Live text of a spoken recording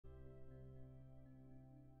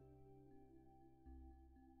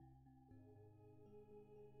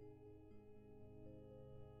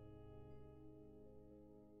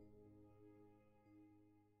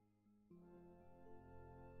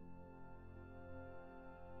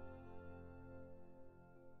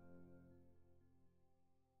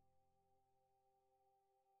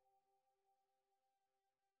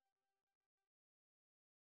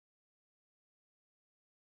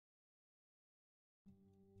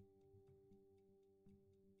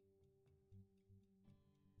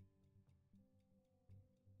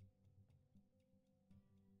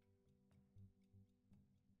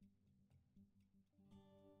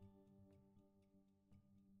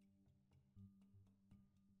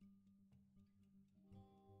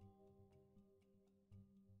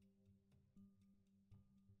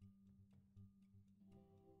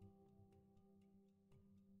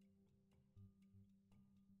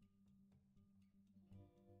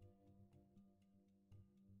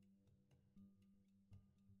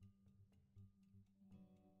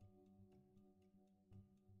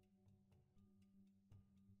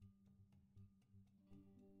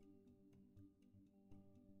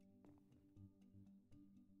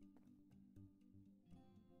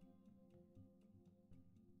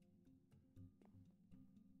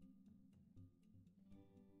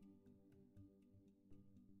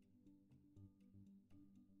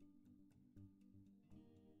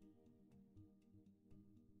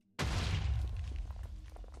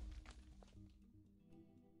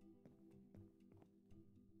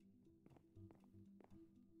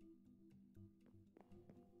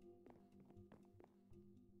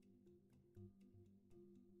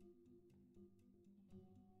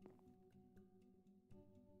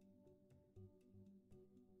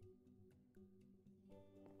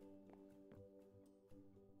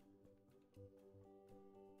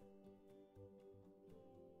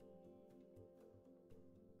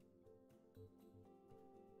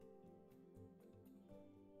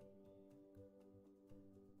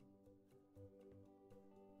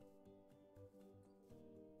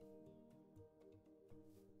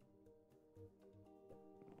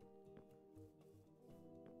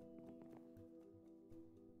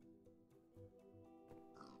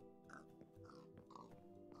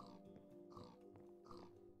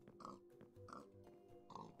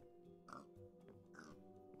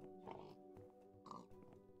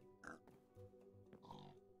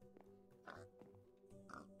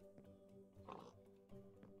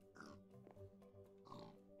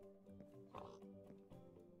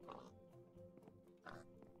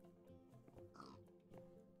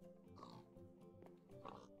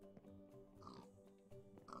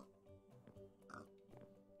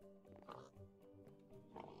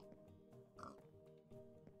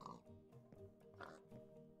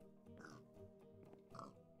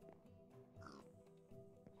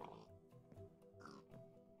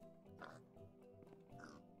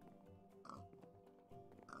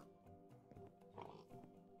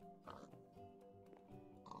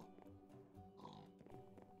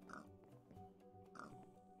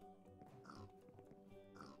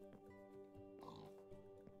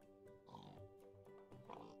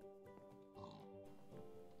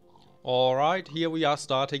Alright, here we are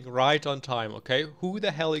starting right on time, okay? Who the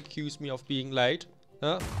hell accused me of being late?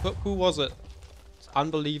 Huh? Who was it? It's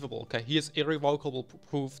unbelievable, okay? Here's irrevocable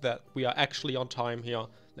proof that we are actually on time here.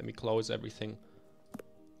 Let me close everything.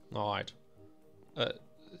 Alright.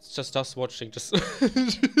 It's just us watching, just...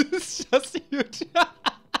 it's just you. So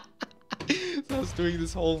I was doing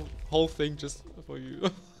this whole thing just for you.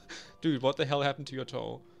 Dude, what the hell happened to your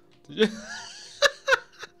toe?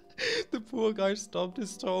 The poor guy stomped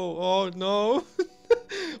his toe. Oh no.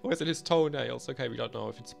 Or is it his toenails? Okay, we don't know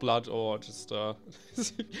if it's blood or just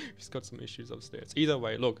he's got some issues upstairs. Either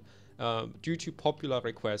way, look, due to popular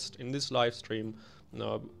request in this live stream,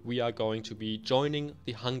 we are going to be joining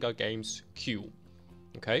the Hunger Games queue.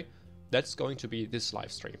 Okay, that's going to be this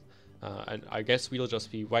live stream. And I guess we'll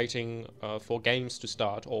just be waiting for games to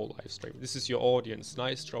start all live stream. This is your audience.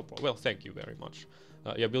 Nice job. Well, thank you very much.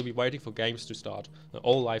 Yeah, we'll be waiting for games to start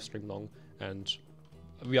all live stream long, and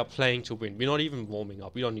we are playing to win. We're not even warming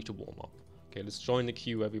up. We don't need to warm up. Okay, let's join the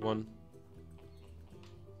queue, everyone.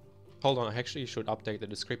 Hold on, I actually should update the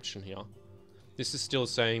description here. This is still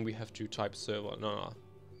saying we have to type server. No.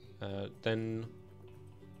 Then...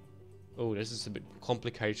 Oh, this is a bit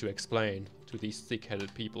complicated to explain to these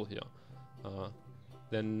thick-headed people here.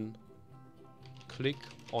 Then click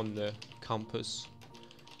on the compass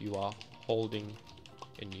you are holding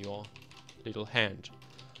in your little hand.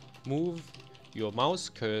 Move your mouse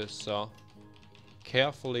cursor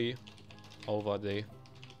carefully over the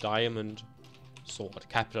diamond sword.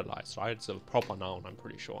 Capitalized, right? It's a proper noun, I'm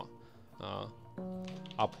pretty sure.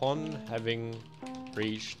 Upon having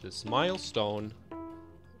reached this milestone,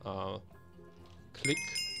 click...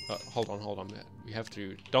 hold on. We have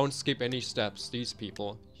to... Don't skip any steps, these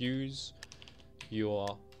people. Use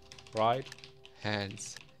your right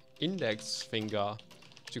hand's index finger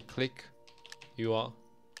to click your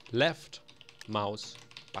left mouse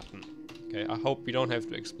button. Okay, I hope we don't have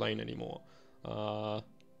to explain anymore. Okay,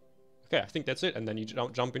 I think that's it. And then you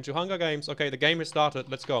jump into Hunger Games. Okay, the game has started.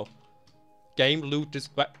 Let's go. Game loot is...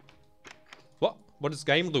 What? What is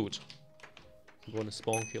game loot? I'm gonna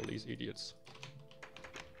spawn kill these idiots.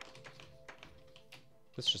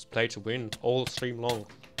 Let's just play to win all stream long.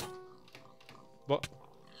 What?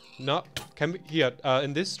 No, can we... Here,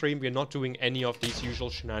 in this stream we're not doing any of these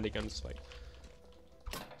usual shenanigans, like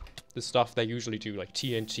the stuff they usually do, like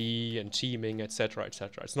TNT and teaming, etc,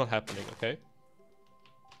 etc. It's not happening, okay?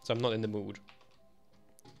 So I'm not in the mood.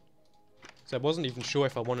 So I wasn't even sure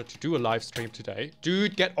if I wanted to do a live stream today.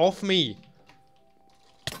 Dude, get off me!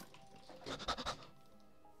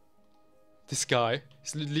 This guy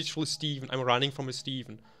is literally Steven. I'm running from a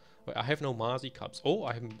Steven. Wait, I have no Marzi cups. Oh,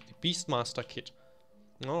 I have the Beastmaster kit.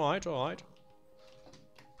 Alright, alright.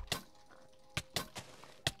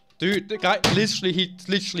 Dude, the guy literally, he's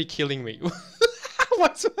literally killing me.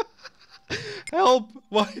 What? Help!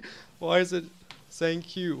 Why is it saying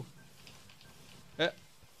Q?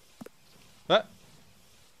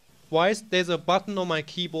 Why is there's a button on my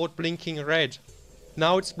keyboard blinking red?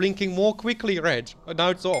 Now it's blinking more quickly red. Now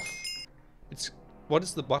it's off. What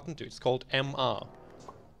does the button do? It's called MR.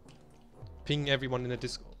 Ping everyone in the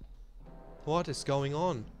Discord. What is going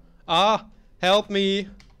on? Ah! Help me!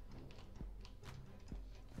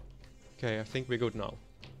 Okay, I think we're good now.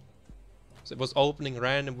 So it was opening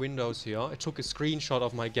random windows here. I took a screenshot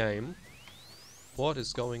of my game. What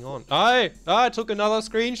is going on? I took another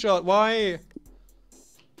screenshot. Why?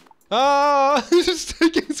 Ah! Just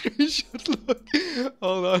taking a screenshot. Look.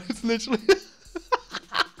 Hold on. It's literally.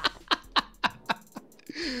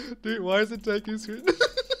 Dude, why is it taking a screenshot?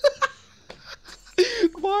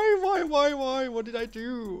 Why? What did I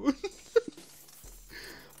do?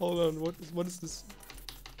 Hold on. What is this?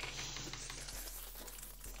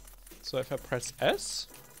 So if I press S,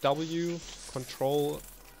 W, Control.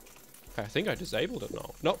 I think I disabled it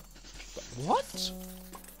now. No. What?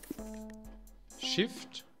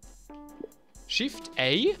 Shift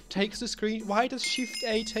A takes the screen. Why does Shift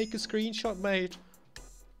A take a screenshot, mate?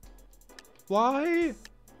 Why?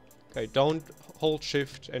 Okay, don't hold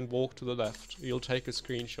Shift and walk to the left. You'll take a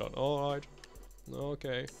screenshot. Alright.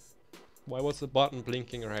 Okay. Why was the button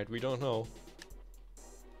blinking red? We don't know.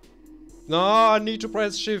 No, I need to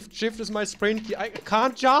press Shift. Shift is my sprint key. I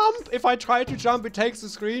can't jump. If I try to jump, it takes a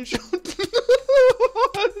screenshot.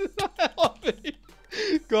 Help me.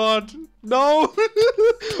 God, no.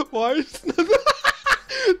 Why is not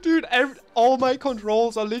dude, all my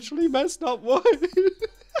controls are literally messed up. Why?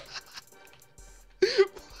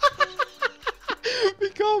 We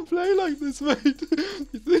can't play like this, mate.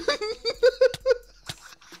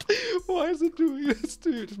 Why is it doing this,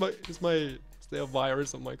 dude? Is there a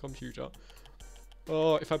virus on my computer?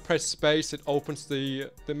 Oh, if I press space, it opens the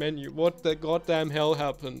menu. What the goddamn hell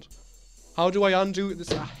happened? How do I undo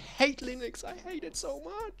this? I hate Linux. I hate it so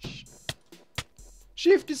much.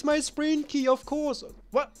 Shift is my sprint key, of course.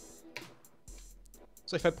 What?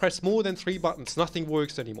 So if I press more than 3 buttons, nothing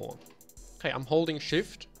works anymore. Okay, I'm holding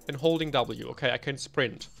Shift and holding W. Okay, I can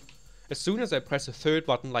sprint. As soon as I press a 3rd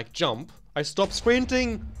button, like jump, I stop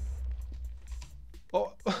sprinting.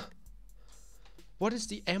 Oh. What is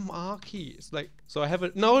the MR key? It's like, so I have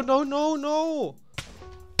a, no.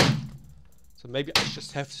 So maybe I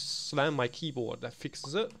just have to slam my keyboard. That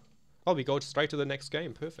fixes it. Oh, we go straight to the next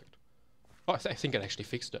game. Perfect. Oh, I think it actually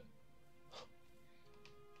fixed it.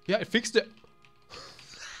 Yeah, it fixed it.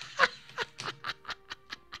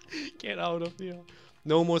 Get out of here.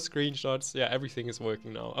 No more screenshots. Yeah, everything is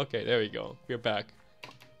working now. Okay, there we go. We're back.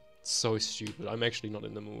 So stupid. I'm actually not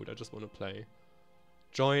in the mood. I just want to play.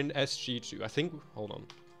 Join SG2. I think, hold on.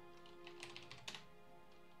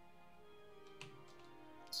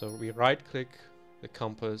 So we right click the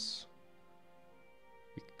compass.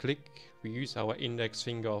 We use our index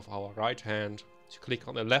finger of our right hand to click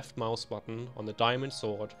on the left mouse button on the diamond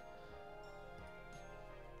sword.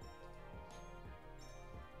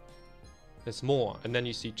 There's more, and then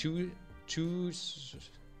you see two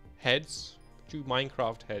heads, 2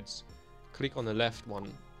 Minecraft heads. Click on the left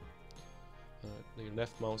one. The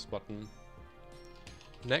left mouse button.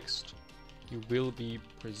 Next, you will be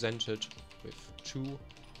presented with 2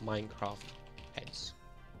 Minecraft heads.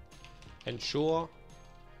 Ensure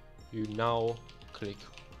you now click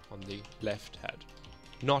on the left head,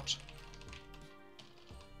 not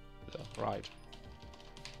the right.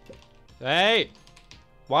 Hey!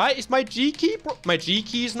 Why is my G key my G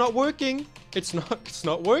key is not working? It's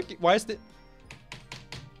not working. Why is the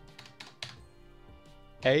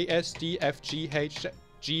A, S, D, F, G, H,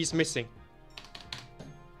 G is missing. I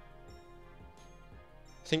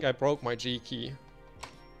think I broke my G key.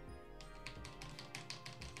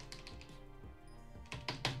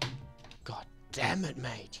 God damn it,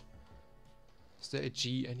 mate. Is there a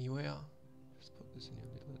G anywhere? Just put this in your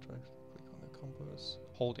little address. Click on the compass.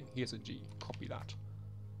 Holding. Here's a G. Copy that.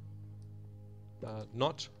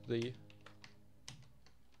 Not the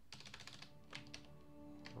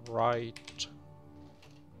right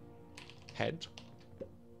head.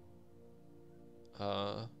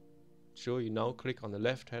 Sure, you now click on the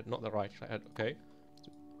left head, not the right head. Okay.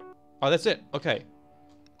 Oh, that's it. Okay.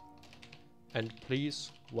 And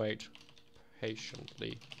please wait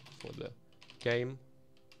patiently for the game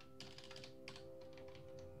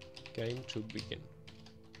to begin.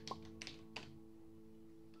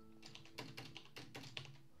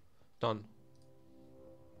 Done.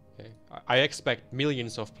 Okay. I expect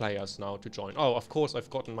millions of players now to join. Oh, of course, I've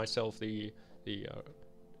gotten myself the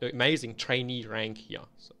amazing trainee rank here.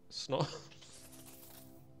 So it's not.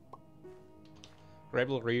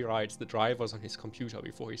 Rebel rewrites the drivers on his computer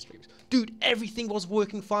before he streams. Dude, everything was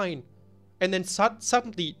working fine, and then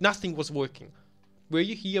suddenly nothing was working. Were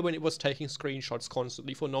you here when it was taking screenshots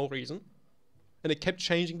constantly for no reason? And it kept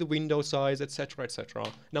changing the window size, etc, etc.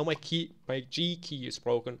 Now my G key is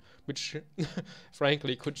broken, which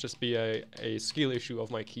frankly could just be a skill issue of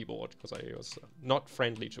my keyboard, because I was not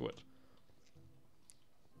friendly to it.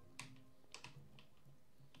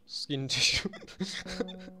 Skin tissue.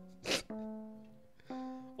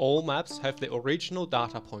 All maps have the original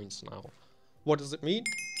data points now. What does it mean?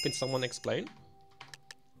 Can someone explain?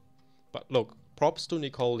 But look, props to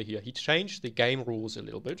Nicole here. He changed the game rules a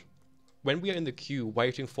little bit. When we are in the queue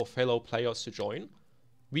waiting for fellow players to join,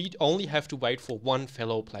 we only have to wait for one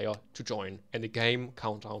fellow player to join, and the game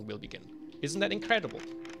countdown will begin. Isn't that incredible?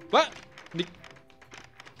 What?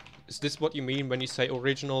 Is this what you mean when you say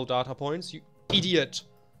original data points? You idiot!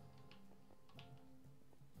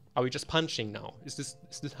 Are we just punching now? Is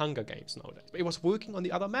this Hunger Games nowadays? It was working on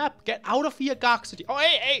the other map. Get out of here, Garxity. Oh,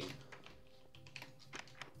 hey!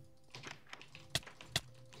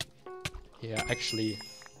 Yeah, actually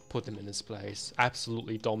put him in his place.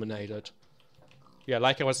 Absolutely dominated. Yeah,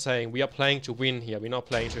 like I was saying, we are playing to win here. We're not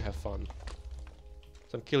playing to have fun.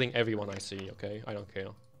 So I'm killing everyone I see, okay? I don't care.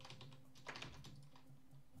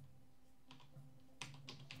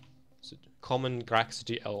 It's a common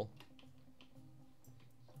Graxity L.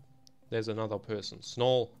 There's another person.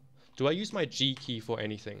 Snoll. Do I use my G key for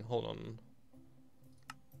anything? Hold on.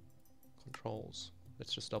 Controls.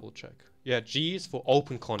 Let's just double check. Yeah, G is for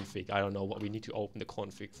open config. I don't know what we need to open the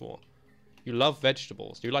config for. You love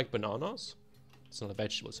vegetables. Do you like bananas? It's not a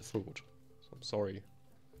vegetable, it's a fruit. So I'm sorry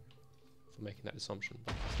for making that assumption.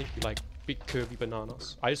 But I think you like big curvy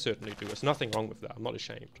bananas. I certainly do. There's nothing wrong with that. I'm not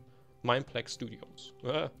ashamed. Mindplex Studios.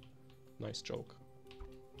 Nice joke.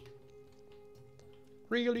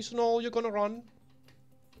 Really, Snoll? You're gonna run?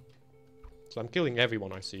 So I'm killing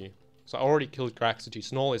everyone I see. So I already killed Graxity.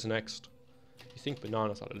 Snoll is next. You think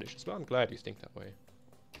bananas are delicious. Well, I'm glad you think that way.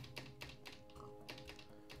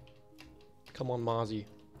 Come on, Marzi.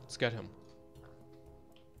 Let's get him.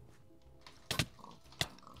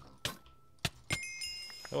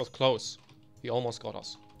 That was close. He almost got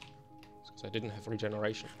us. Because I didn't have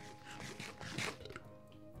regeneration.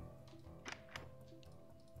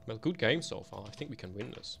 Well, good game so far. I think we can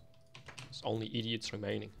win this. There's only idiots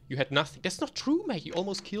remaining. You had nothing. That's not true, mate. You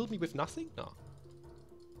almost killed me with nothing? No.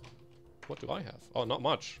 What do I have? Oh, not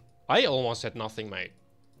much. I almost had nothing, mate.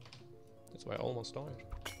 That's why I almost died.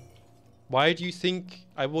 Why do you think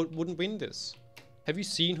I wouldn't win this? Have you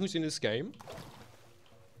seen who's in this game?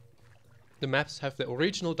 The maps have the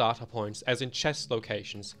original data points as in chest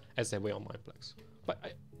locations as they were on Mindplex.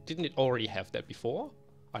 But didn't it already have that before?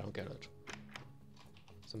 I don't get it.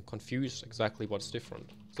 So I'm confused exactly what's different.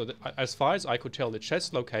 So as far as I could tell, the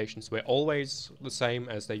chest locations were always the same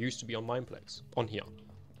as they used to be on Mindplex, on here.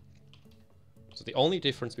 So the only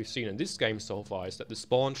difference we've seen in this game so far is that the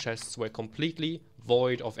spawn chests were completely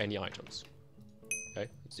void of any items. Okay,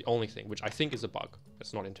 it's the only thing, which I think is a bug.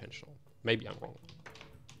 It's not intentional. Maybe I'm wrong.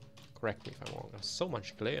 Correct me if I'm wrong. There's so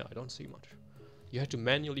much glare, I don't see much. You had to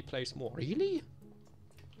manually place more. Really?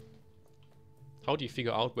 How do you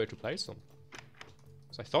figure out where to place them?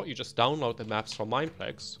 Because I thought you just download the maps from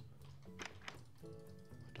Mindplex. I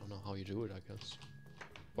don't know how you do it, I guess.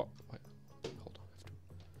 What? Wait. Hold on, I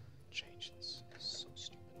have to change this. This is so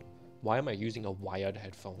stupid. Why am I using a wired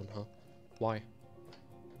headphone, huh? Why?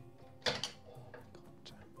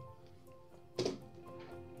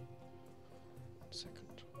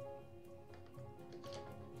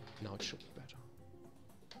 Now it should be better.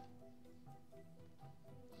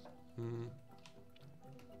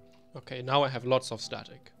 Okay, now I have lots of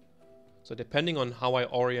static. So depending on how I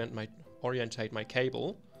orientate my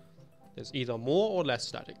cable, there's either more or less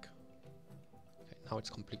static. Okay, now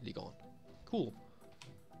it's completely gone. Cool.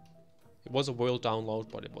 It was a world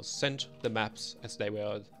download, but it was sent the maps as they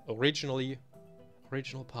were original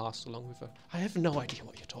paths along with it. I have no idea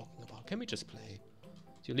what you're talking about. Can we just play?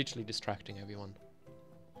 You're literally distracting everyone.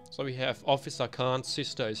 So we have Officer Khan's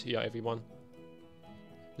sister is here, everyone.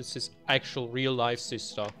 This is actual real-life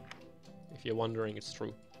sister. If you're wondering, it's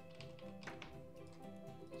true.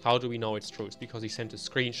 How do we know it's true? It's because he sent a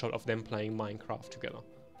screenshot of them playing Minecraft together.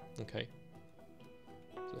 Okay.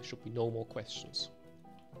 So there should be no more questions.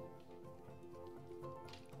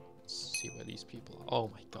 Let's see where these people are. Oh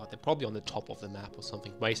my god, they're probably on the top of the map or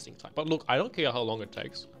something, wasting time. But look, I don't care how long it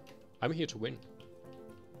takes. I'm here to win.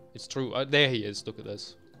 It's true. There he is, look at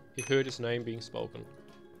this. He heard his name being spoken.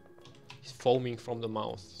 He's foaming from the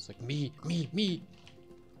mouth. It's like, me, me, me.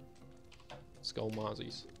 Let's go,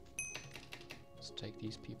 Marzis. Let's take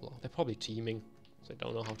these people out. They're probably teaming. They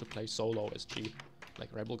don't know how to play solo SG.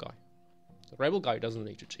 Like Rebel Guy. The Rebel Guy doesn't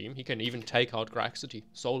need to team. He can even take out Graxity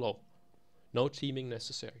solo. No teaming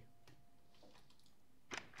necessary.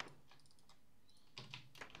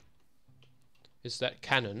 Is that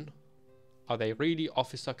canon? Are they really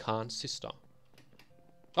Officer Khan's sister?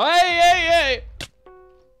 Hey, hey,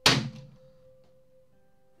 hey!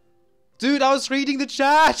 Dude, I was reading the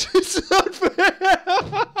chat! It's not fair!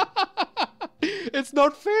 It's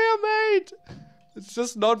not fair, mate! It's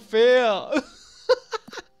just not fair.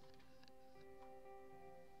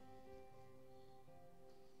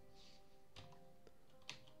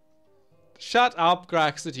 Shut up,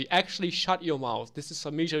 Graxity. Actually, shut your mouth. This is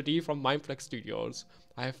Samito D from Mindplex Studios.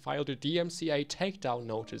 I have filed a DMCA takedown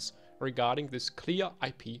notice regarding this clear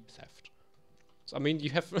IP theft. So, I mean, you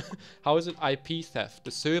have... How is it IP theft?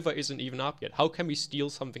 The server isn't even up yet. How can we steal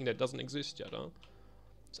something that doesn't exist yet, huh?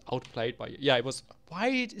 It's outplayed by... Yeah, it was... Why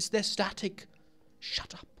is there static?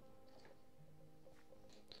 Shut up.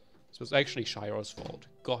 This was actually Shiro's fault.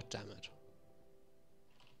 God damn it.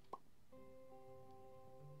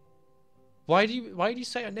 Why do you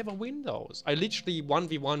say I never win those? I literally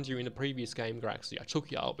 1v1'd you in the previous game, Graxy. I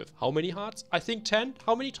took you out with how many hearts? I think 10.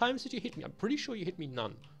 How many times did you hit me? I'm pretty sure you hit me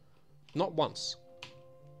none. Not once.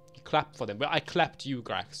 You clapped for them. Well, I clapped you,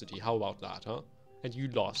 Graxity. How about that, huh? And you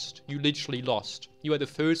lost. You literally lost. You were the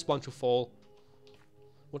first one to fall.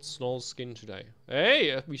 What's Snoll's skin today?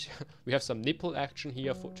 Hey, we have some nipple action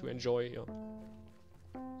here to enjoy.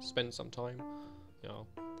 Spend some time. Yeah.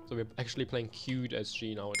 So we're actually playing cute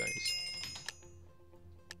SG nowadays.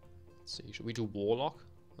 Let's see. Should we do Warlock?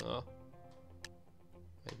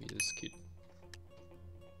 Maybe this kid.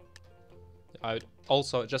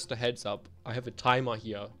 Also, just a heads up, I have a timer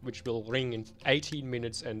here, which will ring in 18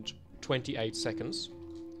 minutes and 28 seconds.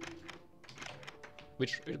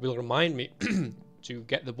 Which it will remind me to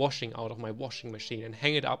get the washing out of my washing machine and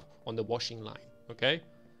hang it up on the washing line, okay?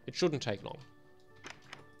 It shouldn't take long.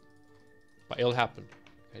 But it'll happen.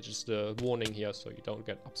 Okay, just a warning here so you don't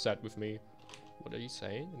get upset with me. What are you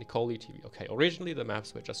saying? Nicole TV. Okay, originally the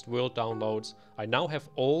maps were just world downloads. I now have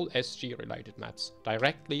all SG related maps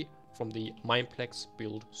directly from the Mindplex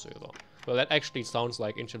build server. Well, that actually sounds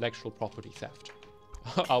like intellectual property theft.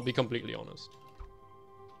 I'll be completely honest.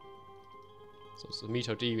 So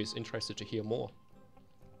Samito D is interested to hear more.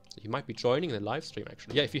 So he might be joining the live stream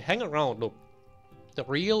actually. Yeah, if you hang around, look. The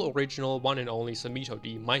real, original, one and only Samito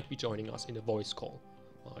D might be joining us in a voice call.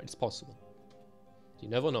 It's possible. You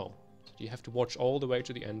never know. So you have to watch all the way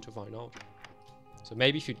to the end to find out. So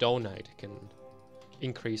maybe if you donate, it can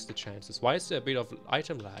increase the chances. Why is there a bit of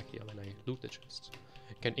item lag here when I loot the chest?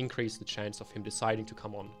 It can increase the chance of him deciding to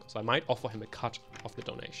come on. Because I might offer him a cut of the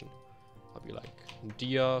donation. I'll be like,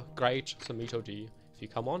 dear, great Samito D, if you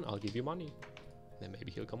come on, I'll give you money. Then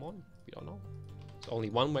maybe he'll come on. We don't know. There's only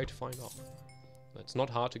one way to find out. It's not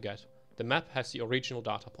hard to get. The map has the original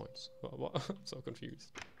data points. What? So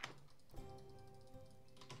confused.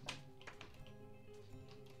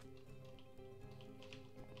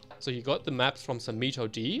 So you got the maps from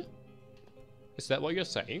Samito D? Is that what you're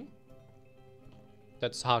saying?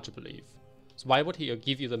 That's hard to believe. So why would he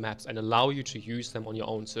give you the maps and allow you to use them on your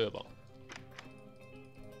own server?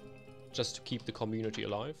 Just to keep the community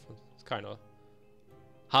alive? It's kind of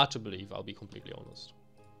hard to believe, I'll be completely honest.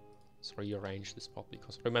 Let's rearrange this properly,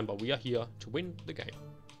 because remember, we are here to win the game.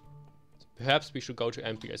 So perhaps we should go to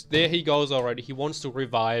MPS. There he goes already. He wants to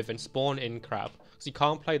revive and spawn in crap. Because he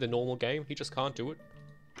can't play the normal game. He just can't do it.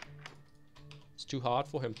 It's too hard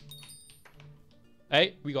for him.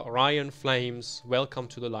 Hey, we got Ryan Flames. Welcome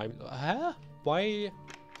to the line. Huh? Why?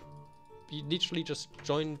 You literally just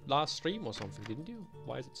joined last stream or something, didn't you?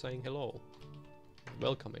 Why is it saying hello?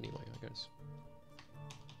 Welcome anyway, I guess.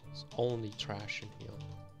 It's only trash in here.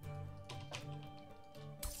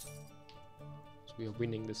 So we are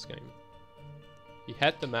winning this game. He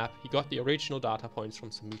had the map. He got the original data points from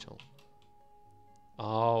Samito.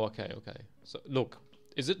 Oh, okay, okay. So, look.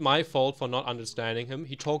 Is it my fault for not understanding him?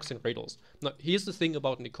 He talks in riddles. Now, here's the thing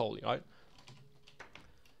about Nicole, right?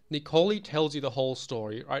 Nicole tells you the whole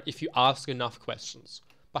story, right? If you ask enough questions.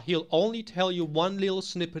 But he'll only tell you one little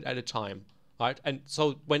snippet at a time, right? And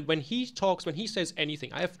so when he talks, when he says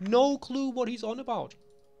anything, I have no clue what he's on about.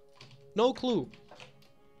 No clue.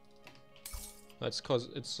 That's because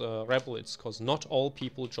it's Rebel. It's because not all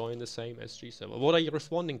people join the same SG server. What are you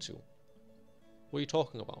responding to? What are you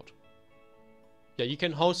talking about? Yeah, you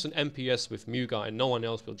can host an MPS with Muga and no one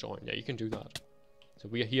else will join. Yeah, you can do that. So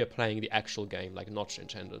we are here playing the actual game like Notch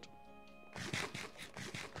intended.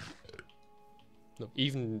 Look,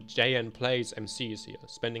 even JN Plays MC is here,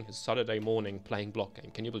 spending his Saturday morning playing block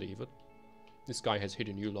game. Can you believe it? This guy has hit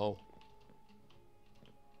a new low.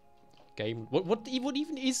 Game... What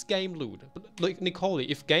even is game loot? Like, Nicole,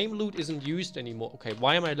 if game loot isn't used anymore... Okay,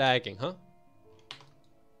 why am I lagging, huh?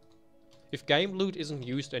 If game loot isn't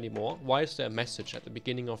used anymore, why is there a message at the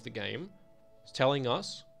beginning of the game telling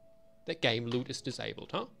us that game loot is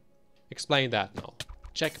disabled, huh? Explain that now.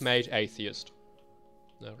 Checkmate, atheist.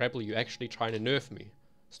 No, Rebel, you actually trying to nerf me.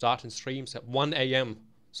 Starting streams at 1 AM.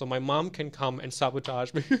 So my mom can come and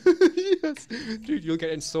sabotage me. Yes. Dude, you'll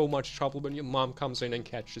get in so much trouble when your mom comes in and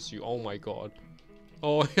catches you. Oh my god.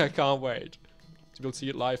 Oh, I can't wait. We'll see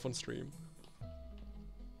it live on stream.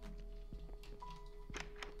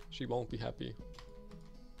 She won't be happy.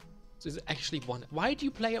 So is it actually 1? Why do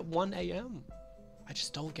you play at 1 AM? I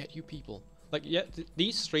just don't get you people. Like, yeah,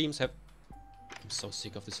 these streams have... I'm so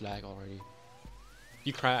sick of this lag already.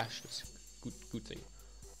 You crashed. It's a good thing.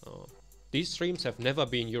 These streams have never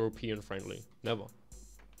been European friendly. Never.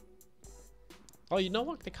 Oh, you know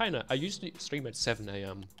what? They kinda... I used to stream at 7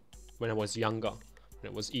 AM when I was younger.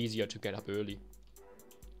 When it was easier to get up early.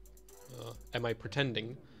 Am I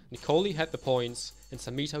pretending? Nicole had the points and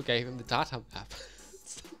Samito gave him the data map.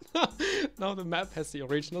 Now the map has the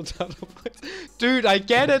original data points. Dude, I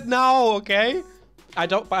get it now, okay?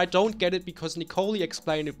 But I don't get it because Nicole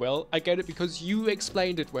explained it well. I get it because you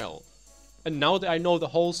explained it well. And now that I know the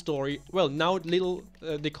whole story, well, now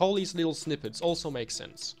Nicole's little snippets also make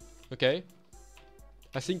sense. Okay?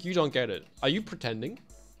 I think you don't get it. Are you pretending?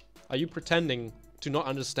 Are you pretending to not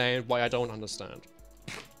understand why I don't understand?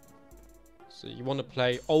 So you want to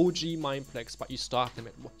play OG Mindplex, but you start them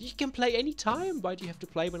at... You can play any time. Why do you have to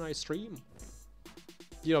play when I stream?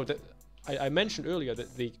 You know, I mentioned earlier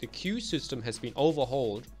that the queue system has been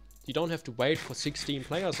overhauled. You don't have to wait for 16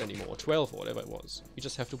 players anymore, 12 or whatever it was. You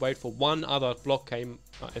just have to wait for one other block game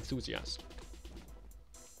enthusiast.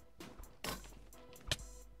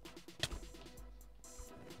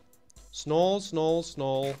 Snore, snore,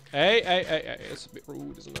 snore. Hey, hey, hey, hey. It's a bit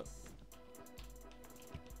rude, isn't it?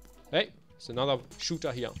 Hey. There's another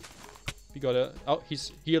shooter here. We gotta... Oh,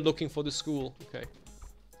 he's here looking for the school. Okay.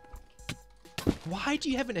 Why do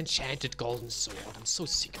you have an enchanted golden sword? I'm so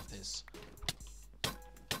sick of this.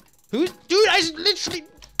 Who? Dude, I literally...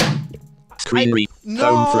 Screen read.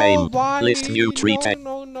 No, Home frame. why? List view tree text.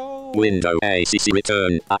 No. Window ACC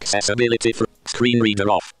return. Accessibility for screen reader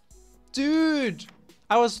off. Dude,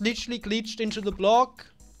 I was literally glitched into the block.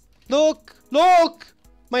 Look! Look!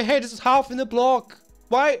 My head is half in the block.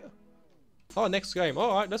 Why? Oh, next game.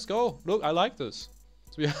 Alright, let's go. Look, I like this.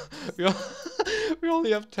 So we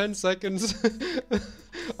only have 10 seconds.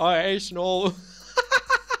 I all.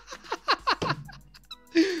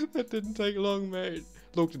 That didn't take long, mate.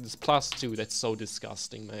 Look at this +2. That's so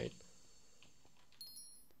disgusting, mate.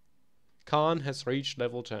 Khan has reached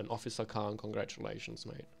level 10. Officer Khan, congratulations,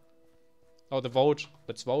 mate. Oh, the vote.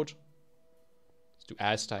 Let's vote. Let's do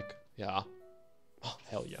Aztec. Yeah. Oh,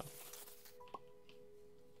 hell yeah.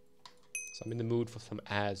 So I'm in the mood for some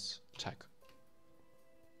Aztec.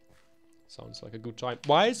 Sounds like a good time.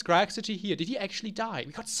 Why is Graxity here? Did he actually die?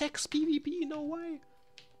 We got 6 PvP? No way.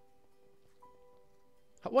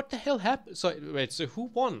 What the hell happened? So, wait, so who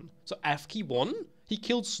won? So Afki won? He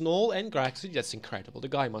killed Snoll and Graxity? That's incredible. The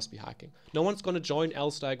guy must be hacking. No one's gonna join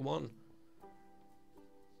Elstag 1.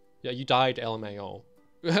 Yeah, you died, LMAO.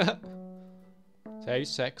 Say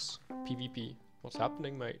sex, PvP. What's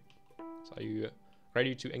happening, mate? So are you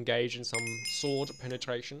ready to engage in some sword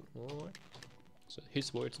penetration? Alright. So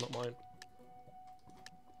his words, not mine.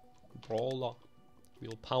 Brawler.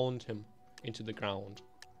 We'll pound him into the ground.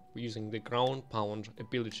 We're using the ground pound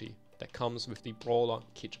ability that comes with the brawler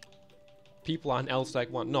kit. People are in Elstag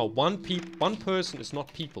 1. No, one person is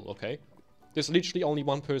not people, okay? There's literally only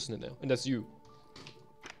one person in there, and that's you.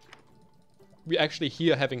 We're actually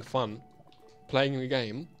here having fun, playing the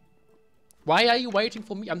game. Why are you waiting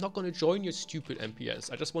for me? I'm not gonna join your stupid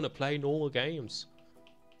MPS. I just want to play normal games.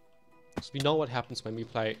 So we know what happens when we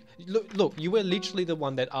play. Look, you were literally the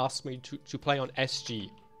one that asked me to play on SG,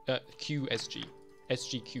 QSG,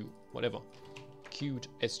 SGQ, whatever, Q'd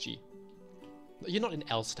SG. You're not in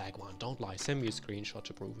Elstag 1. Don't lie. Send me a screenshot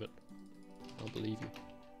to prove it. I don't believe you.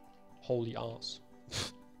 Holy ass.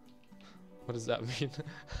 What does that mean?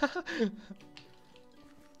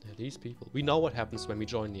 Yeah, these people. We know what happens when we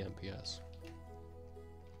join the MPS.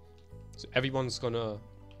 So everyone's gonna...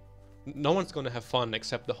 No one's gonna have fun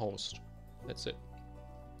except the host. That's it.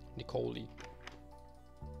 Nicole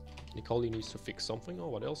needs to fix something. Oh,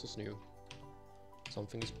 what else is new?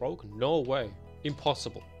 Something is broken. No way.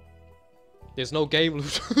 Impossible. There's no game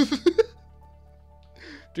loot.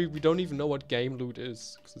 Dude, we don't even know what game loot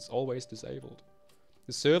is, because it's always disabled.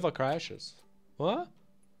 The server crashes. What?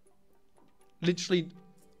 Literally...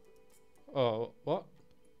 Oh, what?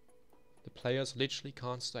 The players literally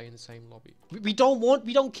can't stay in the same lobby. We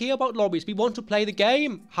don't care about lobbies. We want to play the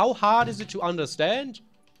game. How hard is it to understand?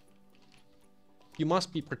 You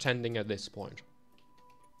must be pretending at this point.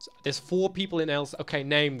 There's 4 people in else. Okay,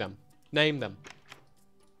 name them. Name them.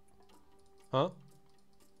 Huh?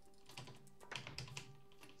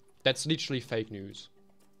 That's literally fake news.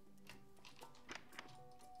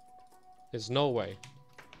 There's no way.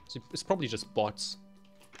 It's probably just bots.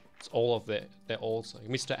 It's all of their also.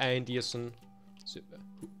 Mr. Anderson.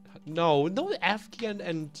 No, Afghan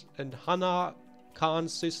and Hannah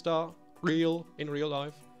Khan's sister, in real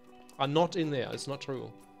life, are not in there. It's not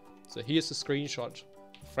true. So here's the screenshot.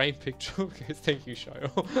 Frame picture. Okay, thank you,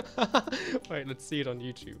 Shiro. Wait, let's see it on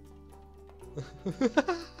YouTube.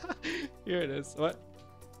 Here it is. What?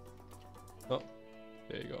 Oh,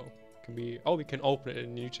 there you go. Can we? Oh, we can open it in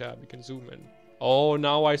a new tab. We can zoom in. Oh,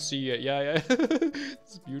 now I see it. Yeah.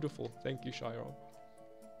 It's beautiful. Thank you, Shiro.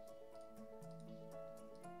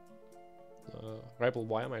 Rebel,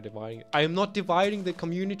 why am I dividing? I am not dividing the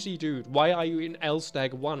community, dude. Why are you in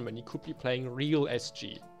LSTAG 1 when you could be playing real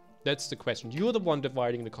SG? That's the question. You're the one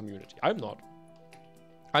dividing the community. I'm not.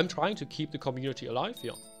 I'm trying to keep the community alive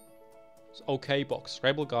here. It's okay, box.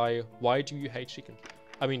 Rebel guy, why do you hate chicken?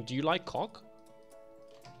 I mean, do you like cock?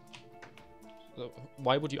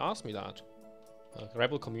 Why would you ask me that?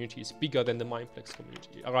 Rebel community is bigger than the Mindplex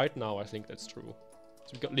community. Right now, I think that's true.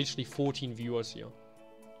 So we've got literally 14 viewers here.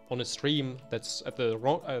 On a stream that's at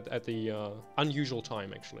the unusual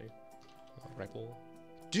time, actually. Rebel.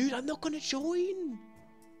 Dude, I'm not gonna join!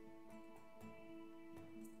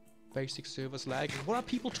 Basic servers lagging. What are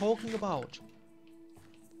people talking about?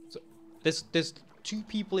 So, there's 2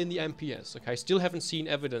 people in the MPS, okay? I still haven't seen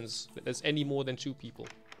evidence that there's any more than 2 people.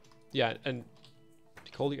 Yeah, and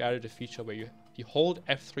Nicole added a feature where you hold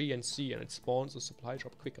F3 and C and it spawns a supply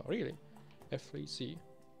drop quicker. Really? F3, C.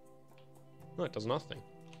 No, it does nothing.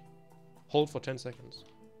 Hold for 10 seconds.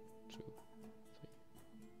 2,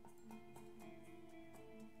 3.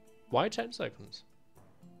 Why 10 seconds?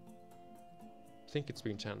 I think it's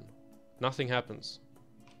been 10. Nothing happens.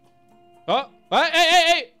 Oh!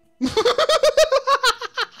 Hey!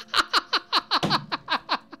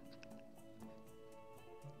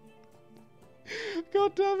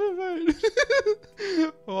 God damn it,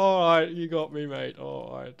 mate. Alright, you got me, mate.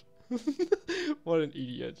 Alright. What an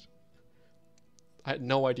idiot. I had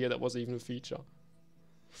no idea that was even a feature.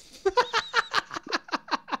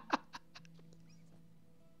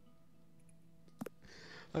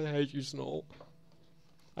 I hate you, Snow.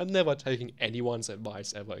 I'm never taking anyone's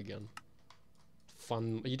advice ever again.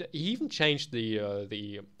 Fun. He even changed the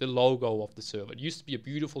logo of the server. It used to be a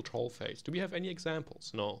beautiful troll face. Do we have any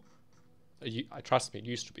examples? No. Trust me, it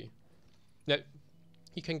used to be. Now,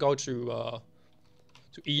 you can go to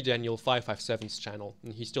eDaniel557's channel,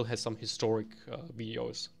 and he still has some historic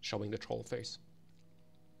videos showing the troll face.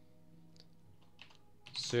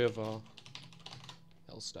 Server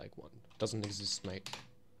LSTAG 1 doesn't exist, mate.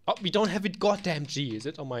 Oh, we don't have it. Goddamn G, is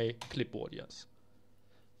it on my clipboard? Yes.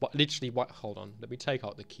 What? Literally, what? Hold on. Let me take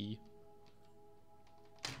out the key.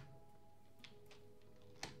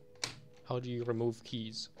 How do you remove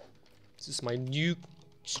keys? This is my new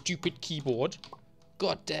stupid keyboard.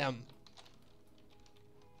 God damn.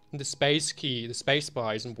 And the space key, the space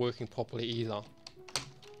bar isn't working properly either.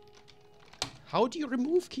 How do you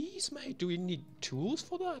remove keys, mate? Do we need tools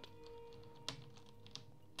for that?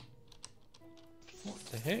 What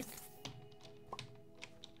the heck?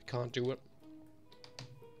 Can't do it.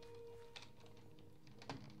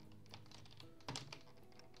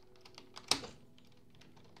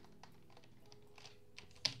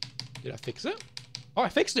 Did I fix it? Oh, I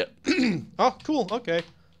fixed it! Oh, cool, okay.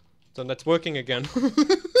 Then that's working again.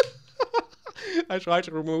 I tried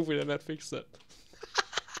to remove it and that fixed it.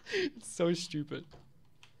 It's so stupid.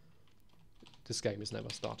 This game is never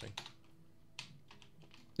starting.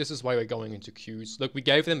 This is why we're going into queues. Look, we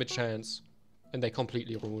gave them a chance and they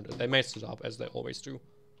completely ruined it. They messed it up as they always do.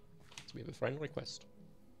 So we have a friend request.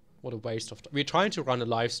 What a waste of time. We're trying to run a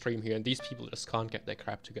live stream here and these people just can't get their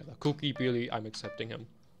crap together. Cookie Billy, I'm accepting him.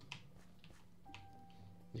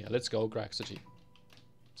 Yeah, let's go, Graxity.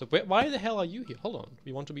 So why the hell are you here? Hold on.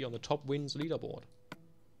 We want to be on the top wins leaderboard.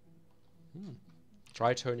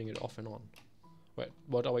 Try turning it off and on. Wait,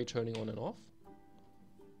 what are we turning on and off?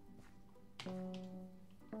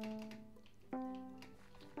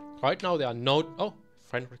 Right now there are no... Oh,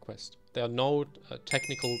 friend request. There are no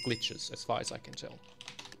technical glitches as far as I can tell.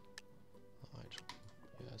 Alright.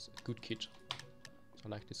 Yes, good kid. I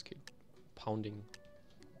like this kid. Pounding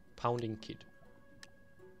kid.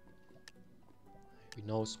 We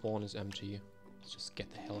know spawn is empty. Let's just get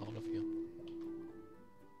the hell out of here.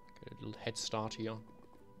 Get a little head start here.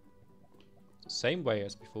 Same way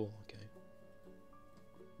as before, okay.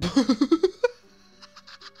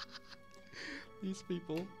 These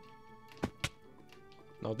people.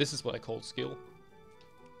 Now this is what I call skill.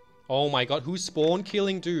 Oh my god, who's spawn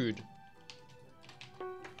killing, dude?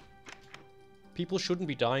 People shouldn't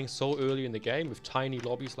be dying so early in the game with tiny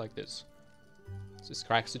lobbies like this. This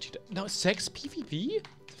Craxity. No, Sex PvP?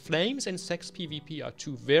 Flames and Sex PvP are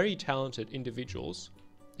two very talented individuals,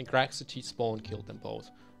 and Craxity spawn killed them both.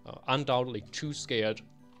 Undoubtedly too scared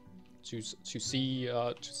to see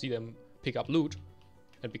them pick up loot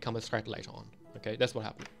and become a threat later on. Okay, that's what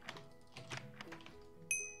happened.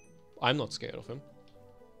 I'm not scared of him.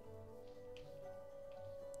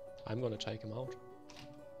 I'm gonna take him out.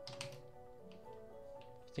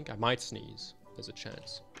 I think I might sneeze. There's a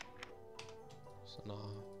chance. So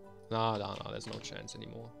nah, there's no chance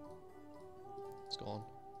anymore. It's gone.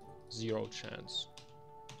 0 chance.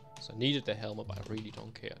 So I needed the helmet, but I really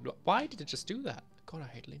don't care. Why did it just do that? God, I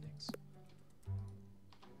hate Linux.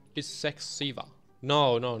 Is Sex Siva?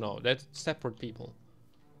 No. That's separate people.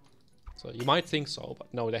 So you might think so,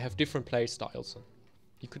 but no, they have different play styles.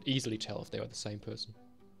 You could easily tell if they were the same person.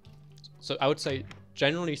 So I would say,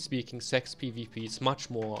 generally speaking, Sex PvP is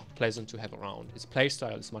much more pleasant to have around. His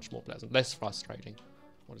playstyle is much more pleasant, less frustrating.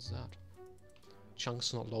 What is that?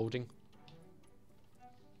 Chunks not loading.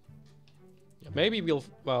 Yeah, maybe we'll...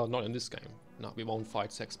 Well, not in this game. No, we won't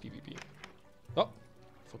fight Sex PvP. Oh,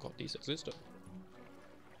 forgot these existed.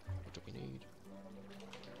 What do we need?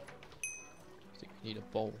 I think we need a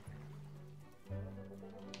bow.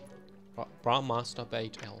 Bra Master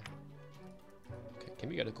Bait L. Okay, can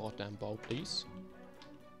we get a goddamn bow, please?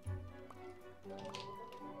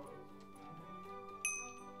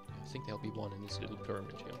 I think there'll be one in this little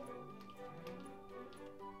pyramid here.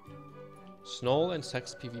 Snow and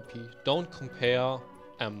Sex PvP. Don't compare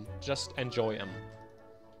M. Just enjoy M.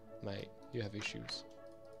 Mate, you have issues.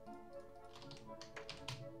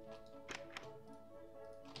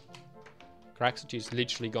 Craxity is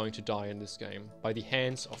literally going to die in this game by the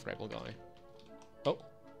hands of Rebel Guy. Oh.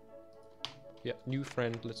 Yeah, new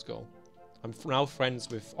friend, let's go. I'm now friends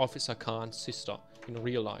with Officer Khan's sister in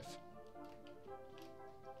real life.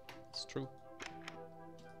 It's true.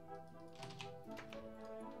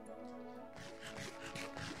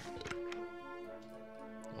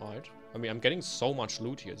 Alright. I mean, I'm getting so much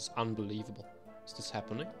loot here. It's unbelievable. Is this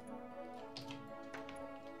happening?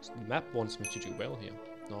 The map wants me to do well here.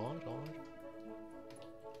 Alright.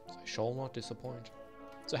 I shall not disappoint.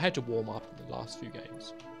 So I had to warm up in the last few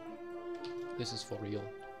games. This is for real.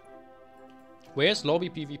 Where's lobby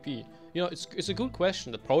PvP? You know, it's a good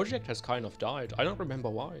question. The project has kind of died. I don't remember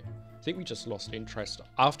why. I think we just lost interest.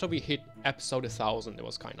 After we hit episode 1000, it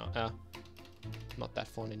was kind of not that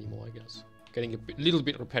fun anymore, I guess. Getting a little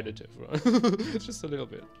bit repetitive, right? Just a little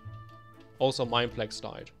bit. Also, Mindplex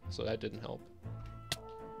died, so that didn't help.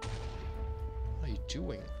 What are you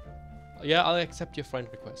doing? Yeah, I'll accept your friend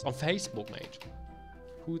request. On Facebook, mate.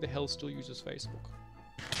 Who the hell still uses Facebook?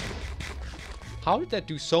 How did that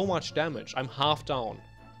do so much damage? I'm half down.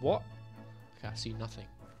 What? Okay, I see nothing.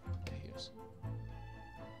 There he is.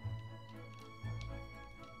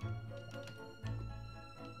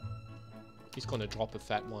 He's gonna drop a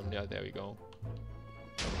fat one. Yeah, there we go.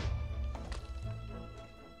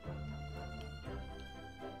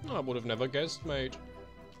 I would have never guessed, mate.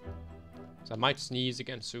 So I might sneeze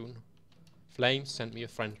again soon. Flames sent me a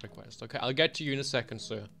friend request. Okay, I'll get to you in a second,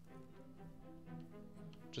 sir.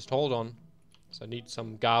 Just hold on. So I need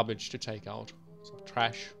some garbage to take out. Some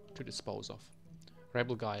trash to dispose of.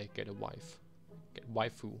 Rebel guy, get a wife. Get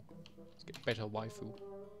waifu. Let's get better waifu.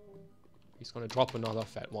 He's gonna drop another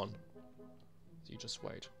fat one. So you just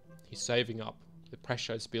wait. He's saving up. The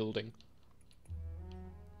pressure is building.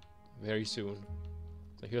 Very soon.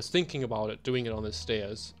 So he was thinking about it, doing it on the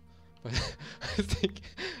stairs. But I think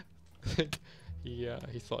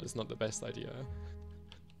he thought it's not the best idea.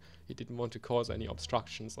 He didn't want to cause any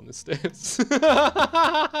obstructions on the stairs.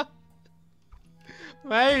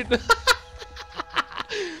 Mate!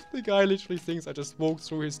 The guy literally thinks I just walked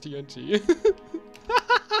through his TNT.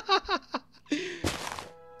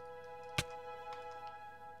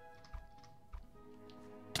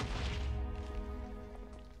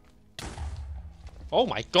 Oh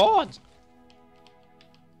my god!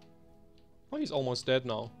 Oh, he's almost dead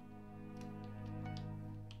now.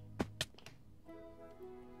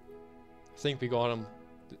 I think we got him.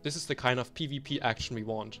 This is the kind of PvP action we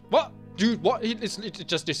want. What? Dude, what? It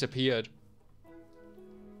just disappeared.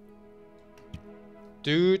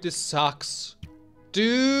 Dude, this sucks.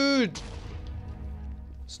 Dude!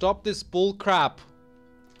 Stop this bull crap.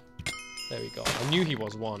 There we go. I knew he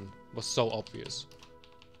was one. It was so obvious.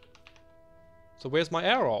 So where's my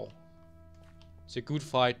arrow? It's a good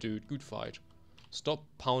fight, dude. Good fight. Stop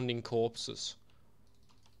pounding corpses.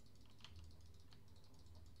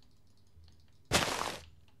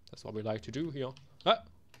 That's what we like to do here. Ah!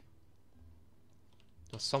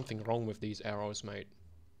 There's something wrong with these arrows, mate.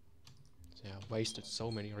 They have wasted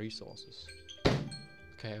so many resources.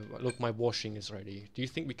 Okay, look, my washing is ready. Do you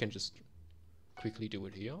think we can just quickly do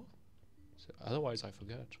it here? So otherwise I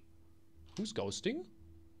forget. Who's ghosting?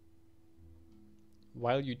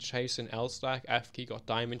 While you chase an L stack, F-key got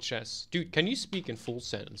diamond chest. Dude, can you speak in full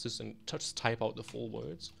sentences and just type out the full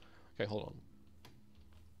words? Okay, hold on.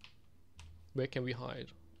 Where can we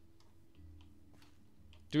hide?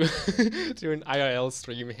 Do an IRL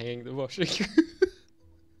stream hanging the washing.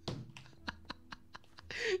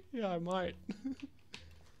 Yeah, I might.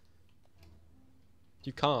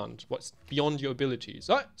 You can't. What's beyond your abilities?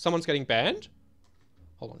 Oh, someone's getting banned?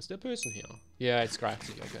 Hold on, is there a person here? Yeah, it's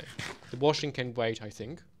Graxy, okay. The washing can wait, I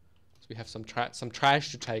think. So we have some trash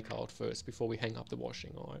to take out first before we hang up the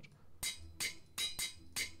washing, alright?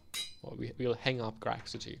 Well, we'll hang up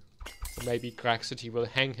Graxity. Or maybe Graxity will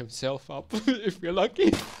hang himself up if we're lucky.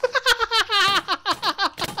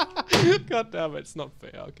 God damn it, it's not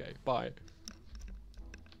fair. Okay, bye.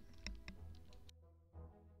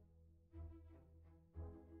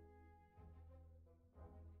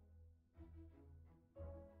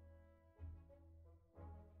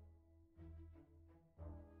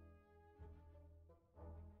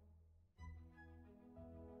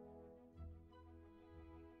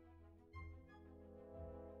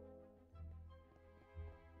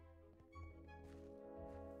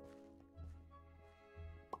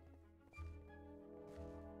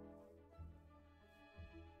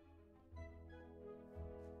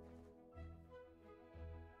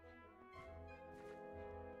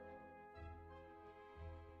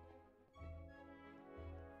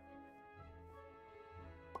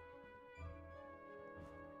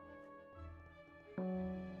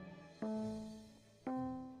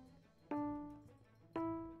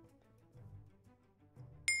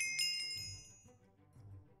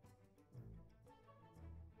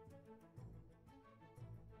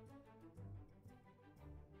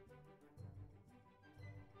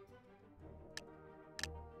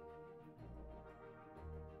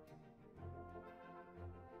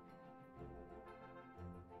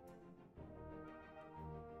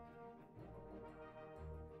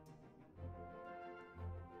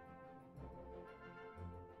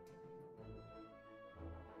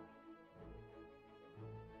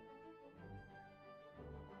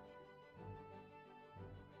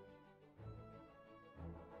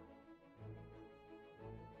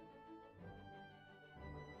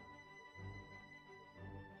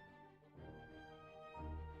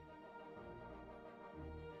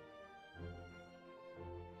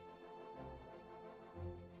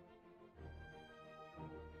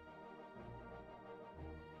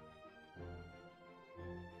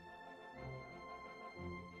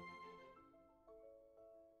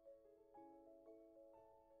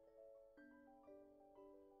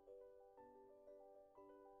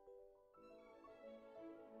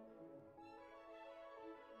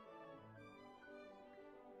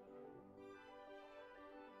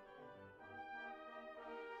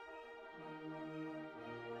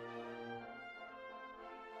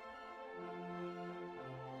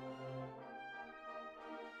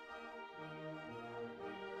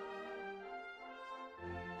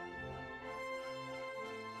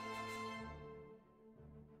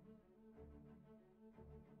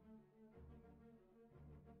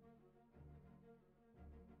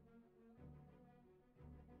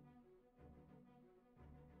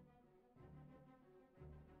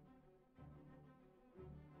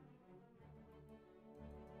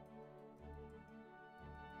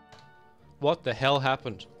 What the hell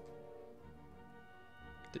happened?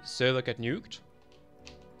 Did the server get nuked?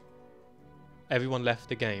 Everyone left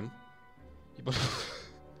the game.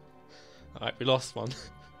 Alright, we lost one.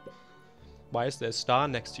 Why is there a star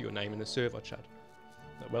next to your name in the server chat?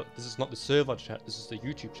 Well, this is not the server chat, this is the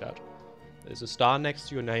YouTube chat. There's a star next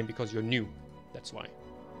to your name because you're new. That's why.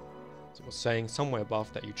 So it was saying somewhere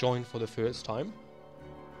above that you joined for the first time.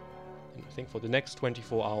 And I think for the next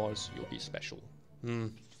 24 hours you'll be special.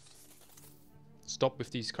 Stop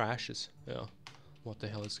with these crashes. Yeah. What the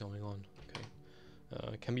hell is going on?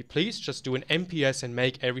 Okay. Can we please just do an MPS and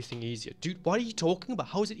make everything easier? Dude, what are you talking about?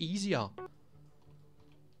 How is it easier?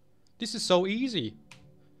 This is so easy.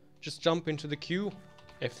 Just jump into the queue.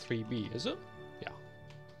 F3B, is it? Yeah.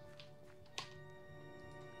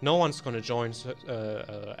 No one's gonna join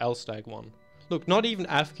L-Stag 1. Look, not even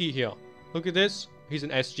Afki here. Look at this. He's an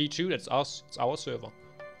SG2. That's us. It's our server.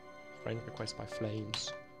 Friend request by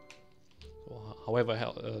Flames. Or however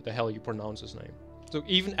the hell you pronounce his name. So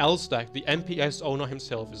even L-Stag, the MPS owner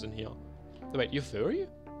himself, is in here. Wait, you're furry?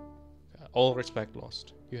 All respect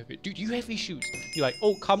lost. Dude, you have issues. You're like,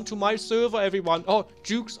 oh, come to my server, everyone. Oh,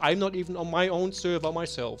 Jukes, I'm not even on my own server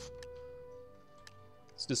myself.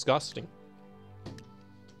 It's disgusting.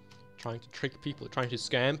 Trying to trick people, trying to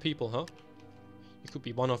scam people, huh? You could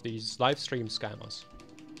be one of these live stream scammers.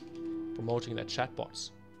 Promoting their chatbots.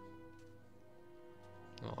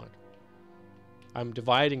 Alright. I'm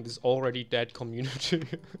dividing this already dead community.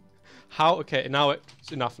 How? Okay, now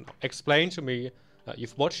it's enough now. Explain to me.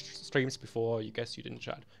 You've watched streams before, you guess you didn't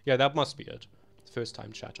chat. Yeah, that must be it. First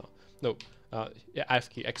time chatter. No, yeah,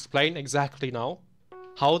 Afki, explain exactly now.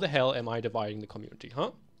 How the hell am I dividing the community,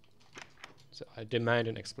 huh? So I demand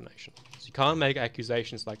an explanation. So you can't make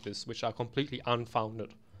accusations like this, which are completely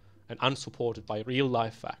unfounded and unsupported by real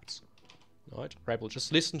life facts. Alright, Rebel,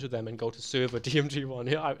 just listen to them and go to server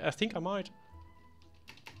DMG1. Yeah, I think I might.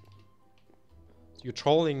 So you're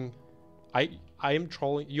trolling... I am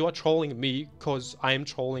trolling... You are trolling me because I am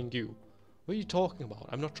trolling you. What are you talking about?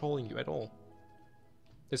 I'm not trolling you at all.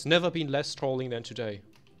 There's never been less trolling than today.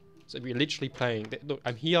 So we're literally playing... Look,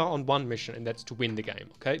 I'm here on one mission and that's to win the game,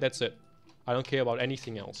 okay? That's it. I don't care about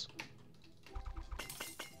anything else.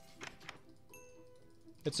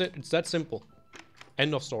 That's it. It's that simple.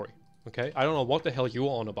 End of story. Okay? I don't know what the hell you're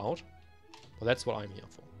on about. But that's what I'm here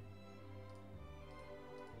for.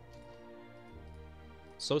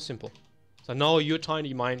 So simple. So no, your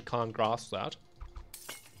tiny mind can't grasp that.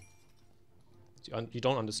 You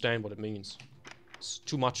don't understand what it means. It's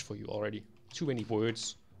too much for you already. Too many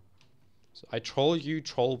words. So I troll you,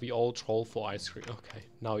 troll, we all troll for ice cream. Okay,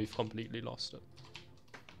 now you've completely lost it.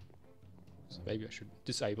 So maybe I should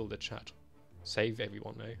disable the chat. Save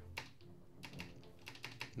everyone, eh?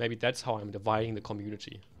 Maybe that's how I'm dividing the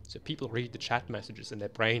community. So people read the chat messages and their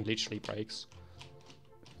brain literally breaks.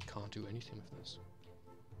 Can't do anything with this.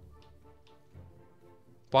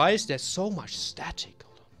 Why is there so much static?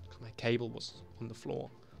 Hold on, my cable was on the floor.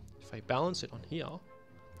 If I balance it on here,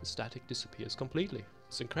 the static disappears completely.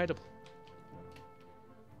 It's incredible.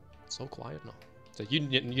 It's so quiet now. So you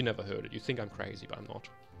never heard it. You think I'm crazy, but I'm not.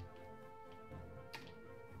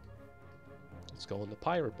 Let's go on the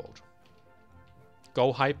pirate boat.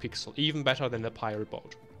 Go Hypixel, even better than the pirate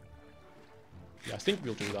boat. Yeah, I think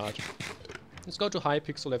we'll do that. Let's go to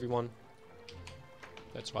Hypixel, everyone.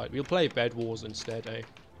 That's right, we'll play Bed Wars instead, eh?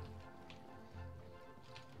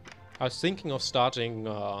 I was thinking of starting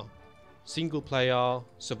single player,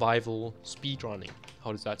 survival, speedrunning.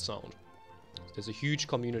 How does that sound? There's a huge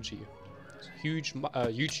community. There's huge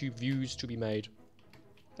YouTube views to be made.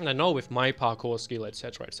 And I know with my parkour skill,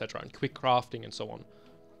 etc, and quick crafting and so on,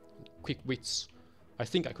 quick wits, I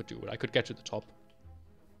think I could do it. I could get to the top.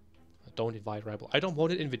 Don't invite Rebel. I don't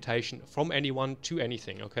want an invitation from anyone to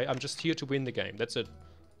anything, okay? I'm just here to win the game. That's it.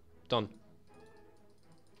 Done.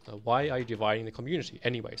 Why are you dividing the community?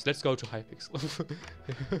 Anyways, let's go to Hypixel.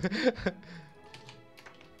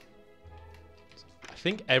 I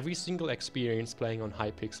think every single experience playing on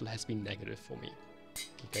Hypixel has been negative for me.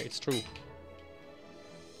 Okay, it's true.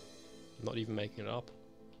 I'm not even making it up.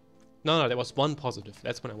 No, there was one positive.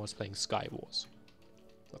 That's when I was playing Sky Wars.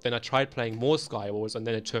 But then I tried playing more Sky Wars and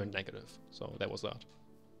then it turned negative. So that was that.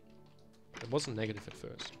 It wasn't negative at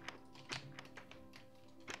first.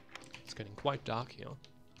 It's getting quite dark here.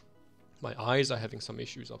 My eyes are having some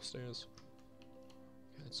issues upstairs.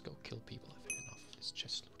 Okay, let's go kill people. I've had enough of this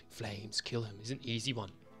chest looting. Flames, kill him. He's an easy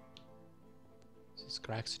one. This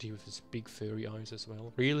Graxity with his big furry eyes as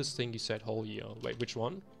well. Realest thing he said whole year. Wait, which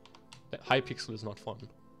one? That Hypixel is not fun.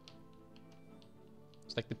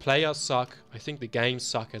 It's like the players suck. I think the games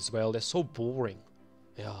suck as well. They're so boring.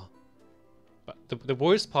 Yeah. But the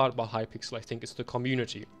worst part about Hypixel, I think, is the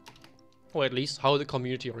community. Or at least how the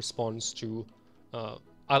community responds to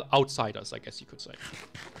outsiders, I guess you could say.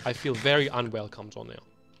 I feel very unwelcomed on there.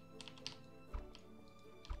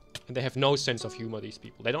 And they have no sense of humor, these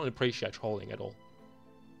people. They don't appreciate trolling at all.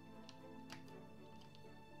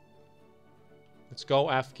 Let's go,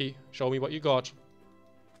 Afki. Show me what you got.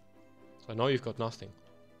 I know you've got nothing.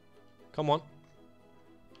 Come on.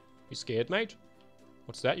 You scared, mate?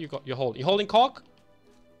 What's that you got? You're holding cock?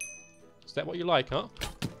 Is that what you like, huh?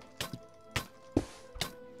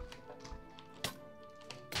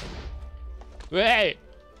 Hey!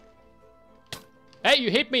 Hey, you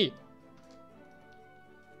hit me!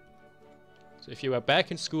 So if you were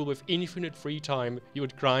back in school with infinite free time, you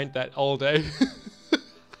would grind that all day.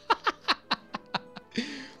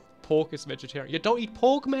 Pork is vegetarian. You don't eat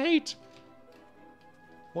pork, mate!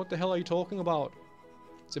 What the hell are you talking about?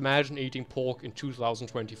 Let's imagine eating pork in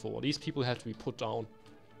 2024. These people have to be put down.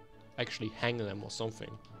 Actually hang them or something.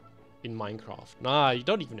 In Minecraft. Nah, you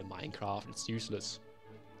don't even in Minecraft. It's useless.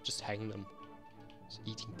 Just hang them. It's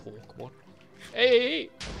eating pork. What? Hey!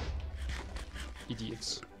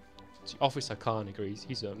 Idiots. The officer Khan agrees.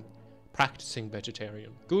 He's a practicing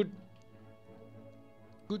vegetarian. Good.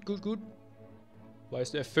 Good, good, good. Why is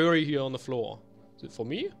there a furry here on the floor? Is it for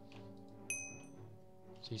me?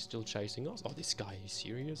 Is he still chasing us? Oh, this guy, he's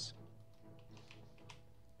serious?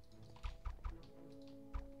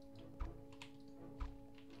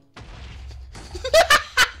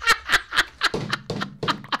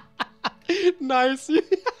 Nice.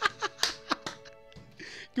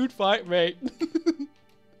 Good fight, mate.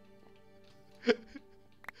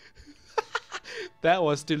 That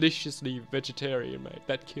was deliciously vegetarian, mate.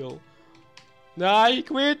 That kill. Nah, he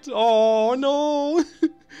quit. Oh, no.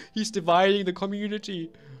 He's dividing the community.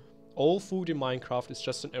 All food in Minecraft is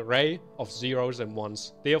just an array of zeros and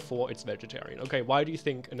ones. Therefore, it's vegetarian. Okay, why do you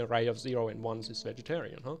think an array of 0 and 1s is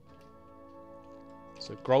vegetarian, huh? It's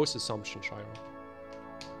a gross assumption, Shiro.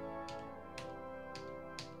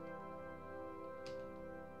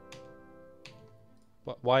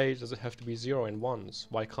 But why does it have to be 0 and 1s?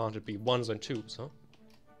 Why can't it be 1s and 2s, huh?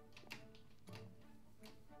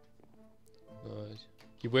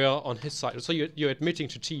 You were on his side, so you're admitting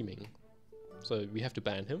to teaming. So we have to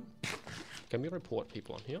ban him. Can we report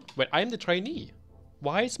people on here? Wait, I'm the trainee.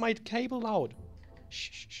 Why is my cable loud?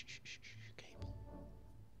 Shh, shh, shh, shh, cable.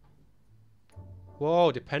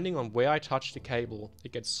 Whoa, depending on where I touch the cable,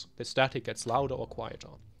 the static gets louder or quieter.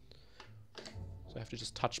 So I have to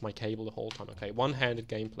just touch my cable the whole time. Okay, one-handed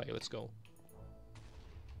gameplay, let's go.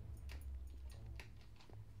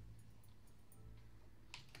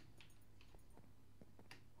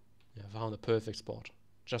 Yeah, I found the perfect spot.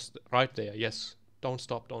 Just right there, yes. Don't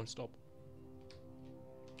stop, don't stop.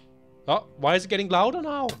 Oh, why is it getting louder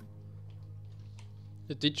now?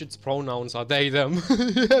 The digits pronouns are they, them.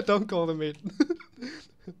 Yeah, don't call them it.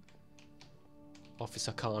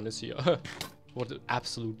 Officer Khan is here. What an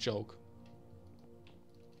absolute joke.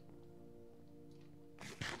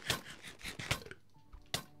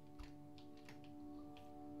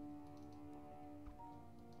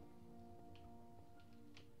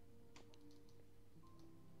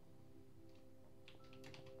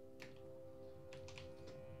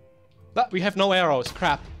 But we have no arrows,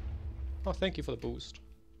 crap. Oh, thank you for the boost.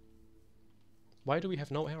 Why do we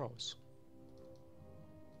have no arrows?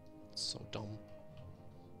 It's so dumb.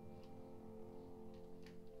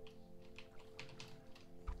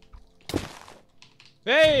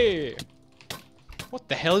 Hey! What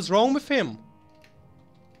the hell is wrong with him?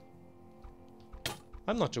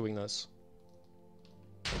 I'm not doing this.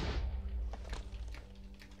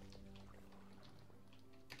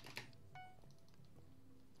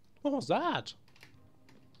 What was that?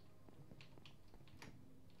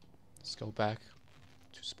 Let's go back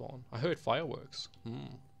to spawn. I heard fireworks.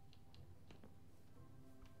 An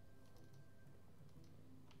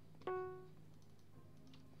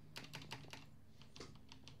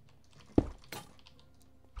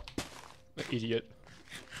idiot.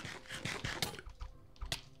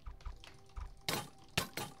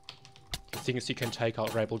 He thinks he can take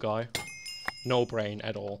out Rebel Guy. No brain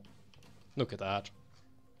at all. Look at that.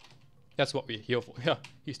 That's what we're here for. Yeah,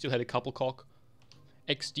 he still had a couple cock.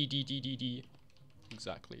 XDDDDD.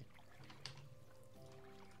 Exactly.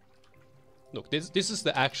 Look, this is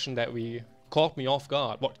the action that we caught me off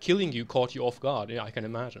guard. What, killing you caught you off guard? Yeah, I can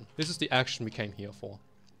imagine. This is the action we came here for.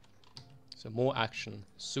 So more action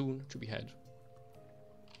soon to be had.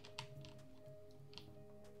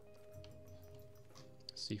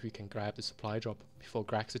 Let's see if we can grab the supply drop before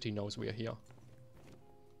Graxity knows we're here.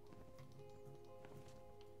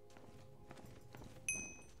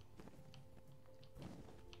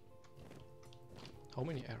 How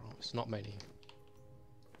many arrows? Not many.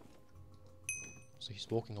 So he's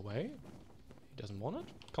walking away? He doesn't want it?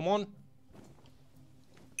 Come on!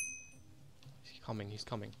 He's coming, he's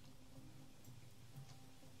coming.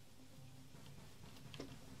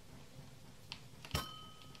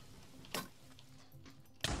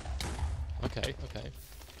 Okay, okay.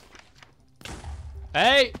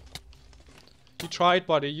 Hey! You tried,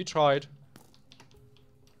 buddy, you tried.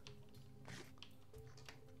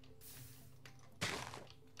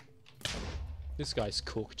 This guy's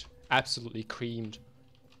cooked. Absolutely creamed.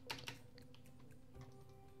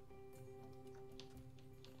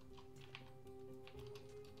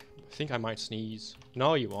 I think I might sneeze.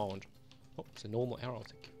 No, you won't. Oh, it's a normal arrow, I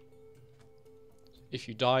think. If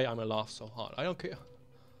you die, I'm gonna laugh so hard. I don't care.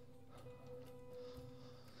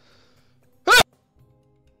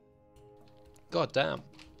 God damn.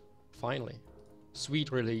 Finally.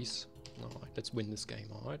 Sweet release. Alright, let's win this game,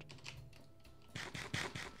 alright?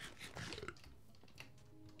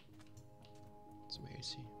 Where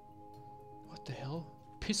is he? What the hell?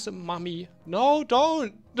 Piss him, mummy. No,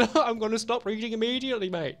 don't! I'm gonna stop reading immediately,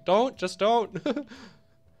 mate. Don't, just don't.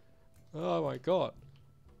 Oh my god.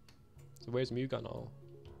 So where's Muga now?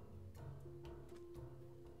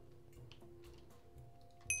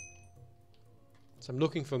 I'm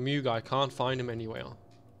looking for Muga. I can't find him anywhere.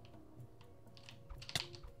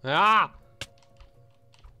 Ah!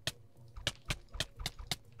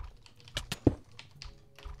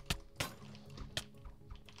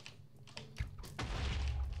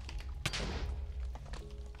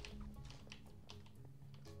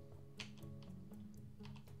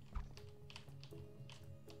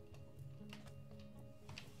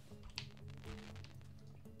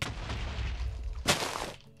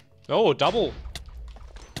 Oh, double.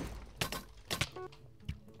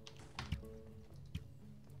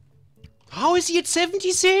 How is he at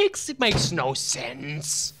 76? It makes no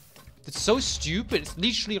sense. That's so stupid. It's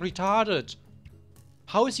literally retarded.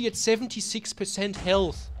 How is he at 76%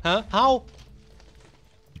 health? Huh? How?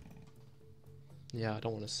 Yeah, I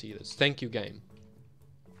don't want to see this. Thank you, game.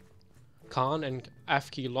 Khan and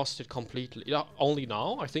Afki lost it completely. Yeah, only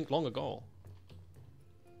now? I think long ago.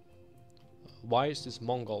 Why is this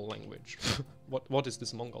Mongol language? What is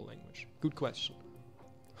this Mongol language? Good question.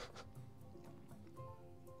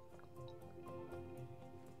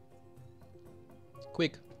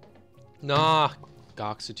 Quick. Nah,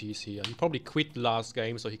 Garxity is here. He probably quit the last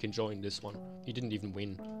game so he can join this one. He didn't even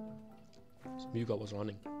win. So Muga was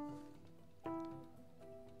running.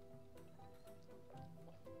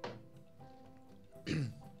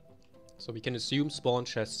 So we can assume spawn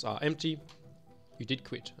chests are empty. You did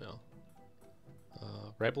quit, yeah.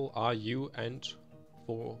 Rebel, are you and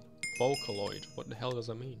for Vocaloid? What the hell does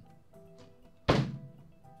that mean?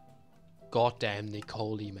 Goddamn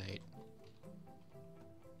Nicole, mate.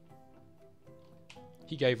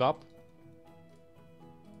 He gave up.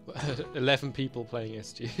 11 people playing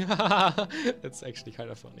SG. That's actually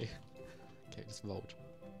kind of funny. Okay, let's vote.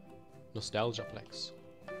 Nostalgiaplex.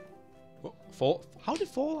 How did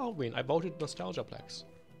Fallout win? I voted Nostalgiaplex.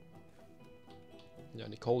 Yeah,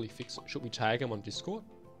 Nicole, fix it. Should we tag him on Discord?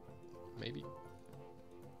 Maybe.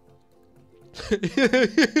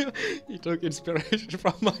 He took inspiration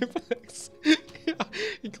from my Plex. Yeah,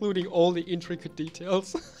 including all the intricate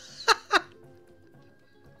details.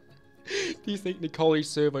 Do you think Nicole's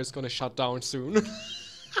server is gonna shut down soon?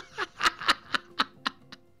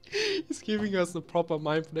 He's giving us the proper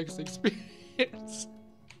Mindflex experience.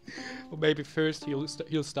 Or maybe first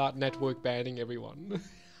he'll start network banning everyone.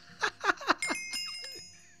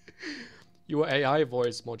 Your AI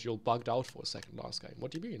voice module bugged out for a second last game.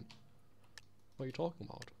 What do you mean? What are you talking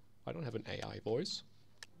about? I don't have an AI voice.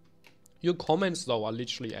 Your comments though are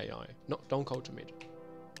literally AI. No, don't go to mid.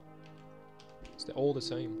 They're all the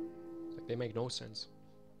same. Like, they make no sense.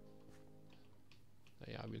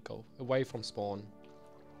 Yeah, I will go away from spawn.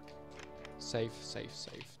 Safe, safe,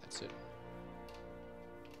 safe. That's it.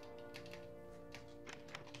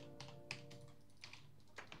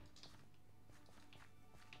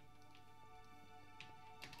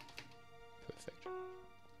 Perfect.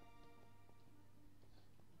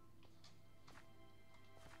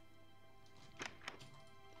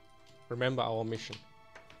 Remember our mission.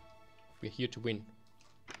 We're here to win.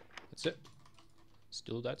 That's it.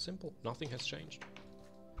 Still that simple. Nothing has changed.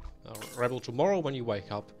 Rebel, tomorrow when you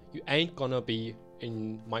wake up, you ain't gonna be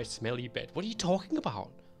in my smelly bed. What are you talking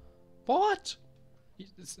about? What?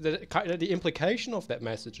 The implication of that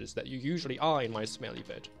message is that you usually are in my smelly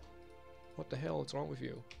bed. What the hell is wrong with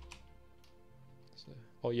you?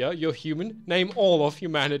 Oh yeah, you're human? Name all of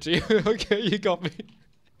humanity. Okay, you got me.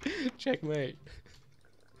 Checkmate.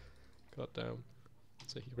 God damn.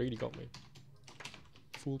 So he really got me.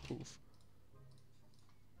 Foolproof.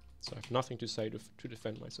 So I have nothing to say to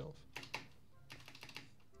defend myself.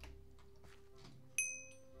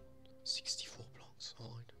 64 blocks.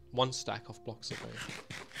 Alright. One stack of blocks away.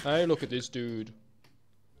 Hey, look at this dude.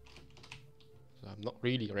 So I'm not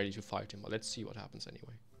really ready to fight him, but let's see what happens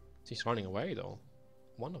anyway. He's running away though.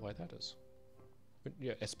 I wonder why that is. But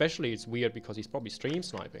yeah, especially it's weird because he's probably stream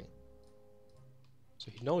sniping.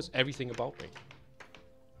 So he knows everything about me.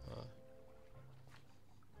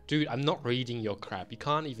 Dude, I'm not reading your crap. You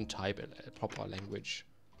can't even type it a proper language.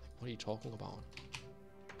 What are you talking about?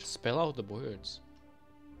 Just spell out the words.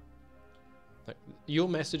 Like, your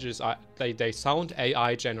messages are they sound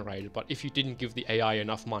AI generated, but if you didn't give the AI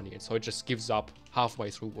enough money, and so it just gives up halfway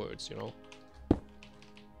through words, you know?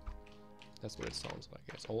 That's what it sounds like.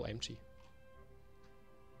 It's all empty.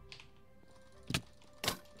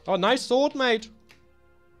 Oh, nice sword, mate.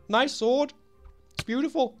 Nice sword. It's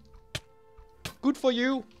beautiful. Good for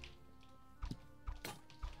you.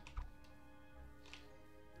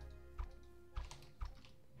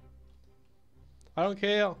 I don't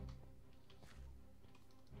care.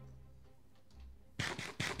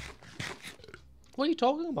 What are you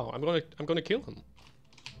talking about? I'm gonna kill him.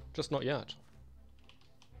 Just not yet.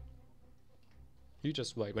 You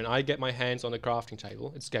just wait. When I get my hands on the crafting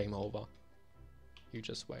table, it's game over. You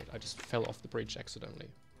just wait. I just fell off the bridge accidentally.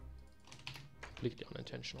 Completely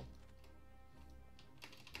unintentional.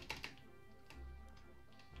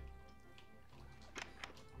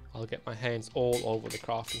 I'll get my hands all over the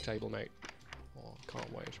crafting table, mate. Oh,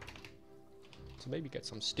 can't wait. So maybe get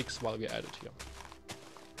some sticks while we're at it here.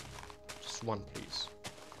 Just one, please.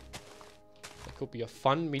 That could be a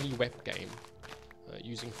fun mini web game.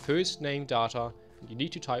 Using first name data. You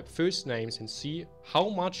need to type first names and see how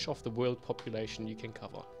much of the world population you can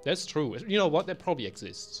cover. That's true. You know what? That probably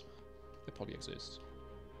exists. That probably exists.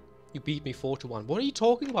 You beat me 4-1. What are you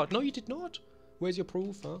talking about? No, you did not. Where's your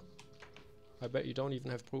proof, huh? I bet you don't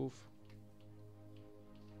even have proof.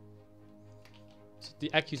 So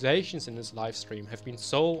the accusations in this live stream have been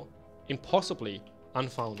so impossibly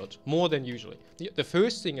unfounded. More than usually. The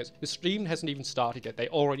first thing is, the stream hasn't even started yet. They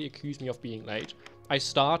already accuse me of being late. I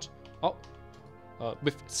start... Oh...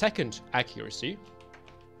 with second accuracy,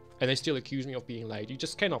 and they still accuse me of being late. You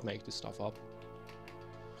just cannot make this stuff up.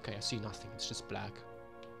 Okay, I see nothing. It's just black.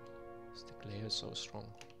 The glare is so strong.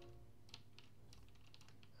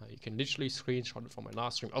 You can literally screenshot it from my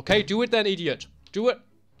last stream. Okay, do it then, idiot. Do it.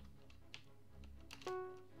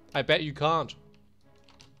 I bet you can't.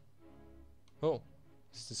 Oh,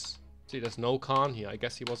 see, there's no Khan here. I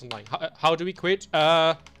guess he wasn't lying. How do we quit?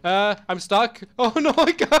 I'm stuck. Oh no,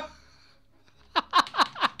 I can't.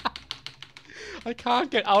 I can't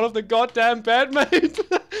get out of the goddamn bed, mate.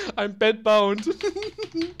 I'm bed bound.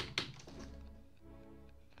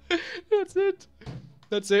 That's it.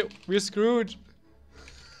 That's it. We're screwed.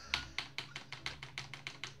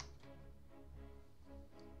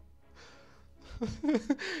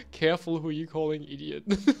 Careful who you're calling idiot.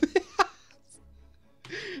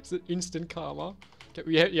 It's an instant karma.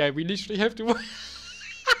 Yeah, we literally have to...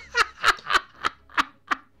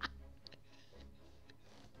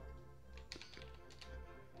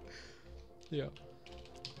 Yeah.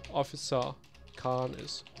 Officer Khan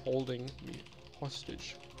is holding me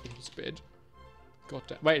hostage in his bed. God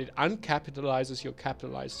damn. Wait, it uncapitalizes your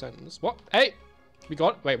capitalized sentence. What? Hey! We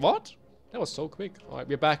got... Wait, what? That was so quick. Alright,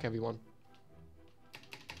 we're back, everyone.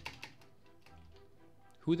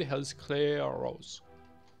 Who the hell is Claire Rose?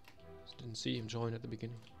 Didn't see him join at the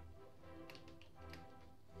beginning.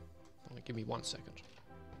 Only give me 1 second.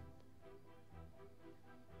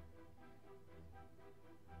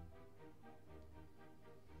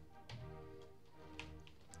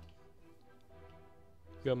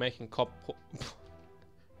 You're making popcorn.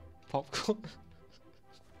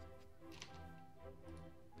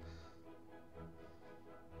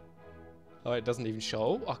 Oh, it doesn't even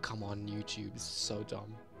show? Oh, come on, YouTube. This is so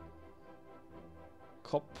dumb.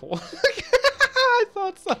 Cop porn. I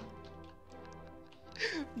thought so.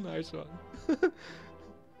 Nice one.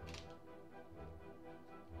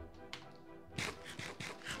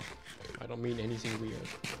 I don't mean anything weird.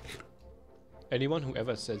 Anyone who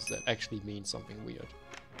ever says that actually means something weird.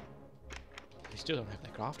 They still don't have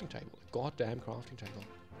their crafting table. Goddamn crafting table.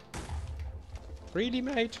 Really,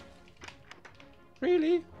 mate?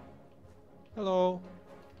 Really? Hello?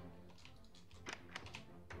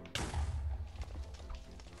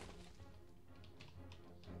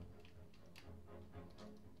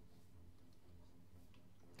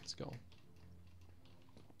 Let's go.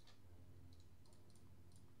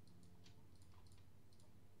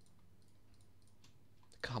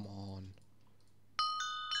 Come on.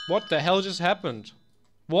 What the hell just happened?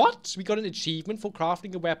 What? We got an achievement for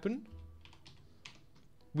crafting a weapon?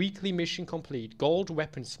 Weekly mission complete. Gold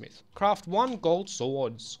weaponsmith. Craft 1 gold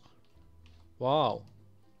swords. Wow.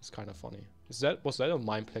 That's kind of funny. Was that a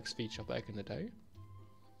Mindplex feature back in the day?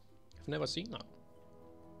 I've never seen that.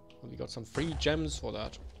 Well, we got some free gems for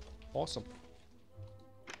that. Awesome.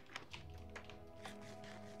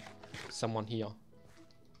 Someone here.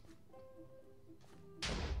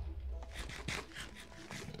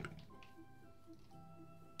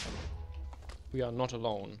 We are not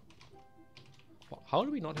alone. How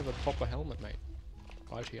do we not have a proper helmet, mate?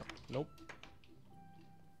 Right here. Nope.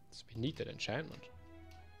 So we need that enchantment.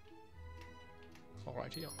 All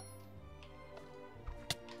right here.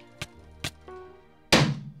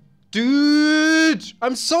 Dude!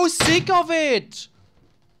 I'm so sick of it!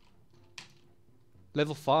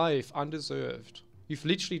 Level 5, undeserved. You've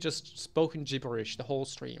literally just spoken gibberish the whole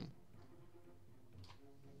stream.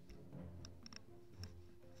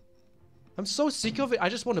 I'm so sick of it. I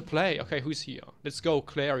just want to play. Okay, who's here? Let's go,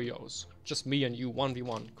 Clarios. Just me and you,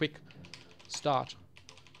 1v1. Quick. Start.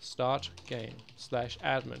 Start game.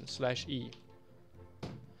 /admin/e.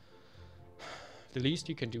 The least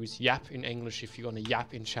you can do is yap in English if you're gonna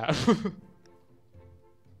yap in chat.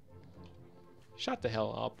 Shut the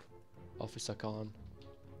hell up, Officer Khan.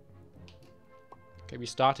 Okay, we're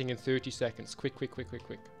starting in 30 seconds. Quick, quick, quick, quick,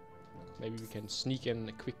 quick. Maybe we can sneak in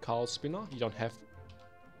a quick Carl spinner. You don't have...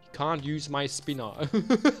 You can't use my spinner.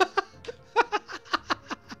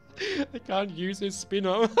 I can't use his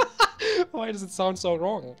spinner. Why does it sound so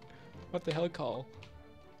wrong? What the hell, Carl?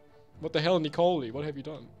 What the hell, Nicole? What have you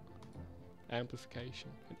done? Amplification.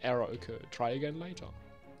 An error occurred. Try again later.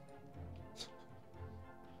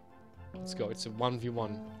 Let's go. It's a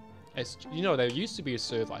 1v1. You know, there used to be a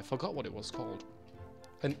server. I forgot what it was called.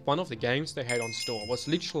 And one of the games they had on store was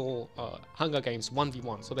literal Hunger Games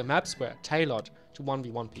 1v1. So the maps were tailored to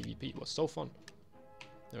 1v1 PvP. It was so fun.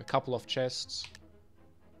 There were a couple of chests.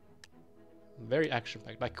 Very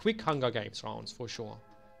action-packed. Like quick Hunger Games rounds, for sure.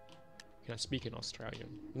 Can I speak in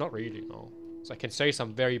Australian? Not really, no. So I can say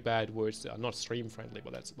some very bad words that are not stream-friendly,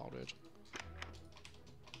 but that's about it.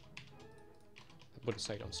 I wouldn't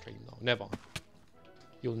say it on stream, though. Never.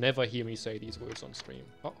 You'll never hear me say these words on stream.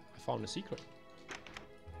 Oh, I found a secret.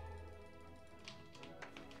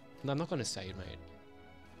 No, I'm not gonna say it, mate.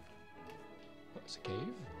 What's a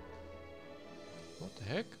cave? What the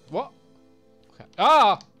heck? What? Okay.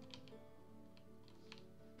 Ah!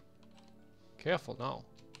 Careful now.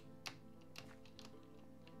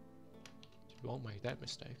 You won't make that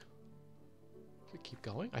mistake. Does it keep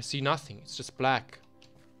going? I see nothing. It's just black.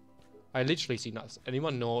 I literally see nothing.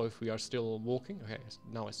 Anyone know if we are still walking? Okay,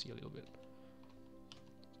 now I see a little bit.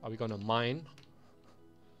 Are we gonna mine?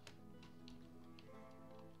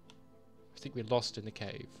 I think we're lost in the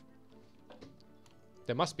cave.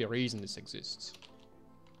 There must be a reason this exists.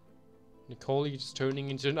 Nicole is turning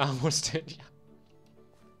into an armor stand.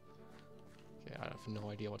 Okay, I have no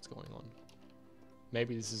idea what's going on.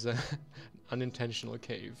 Maybe this is an unintentional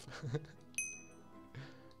cave.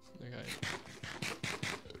 Okay.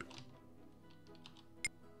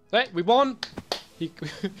 Hey, we won! Did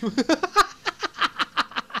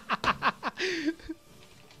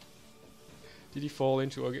he fall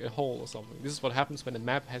into a hole or something? This is what happens when the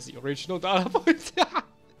map has the original data points.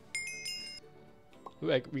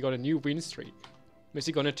 Like, we got a new win streak. Is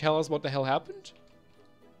he gonna tell us what the hell happened?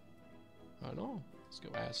 I don't know. Let's go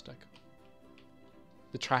Aztec.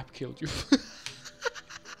 The trap killed you.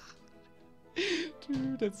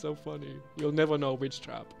 Dude, that's so funny. We'll never know which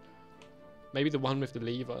trap. Maybe the one with the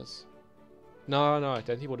levers. No,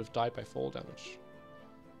 then he would have died by fall damage.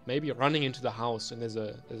 Maybe you're running into the house and there's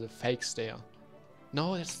a fake stair.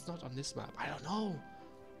 No, that's not on this map. I don't know.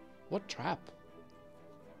 What trap?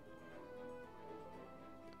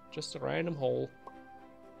 Just a random hole.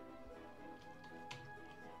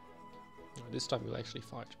 No, this time we'll actually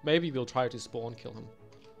fight. Maybe we'll try to spawn kill him.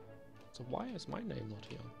 So why is my name not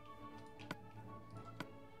here?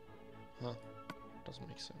 Huh. Doesn't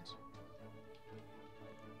make sense.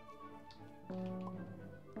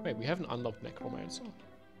 Wait, we haven't unlocked Necromancer.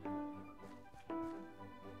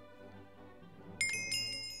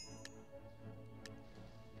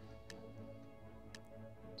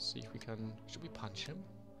 See if we can... Should we punch him?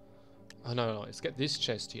 Oh, no, let's get this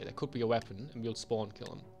chest here. There could be a weapon, and we'll spawn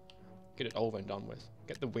kill him. Get it over and done with.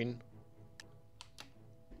 Get the win.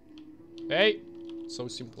 Hey! So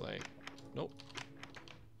simple, eh? Nope.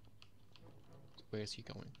 Where is he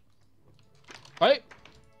going? Hey!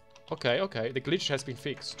 Okay. The glitch has been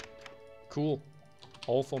fixed. Cool.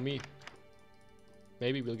 All for me.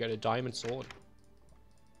 Maybe we'll get a diamond sword.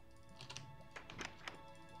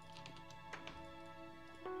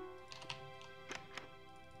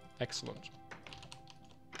 Excellent.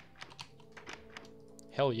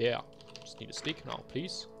 Hell yeah. Just need a stick now,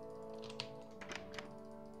 please.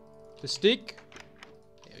 The stick!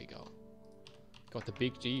 There we go. Got the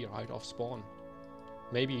big D right off spawn.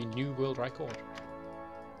 Maybe a new world record.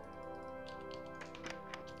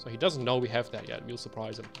 So he doesn't know we have that yet. We'll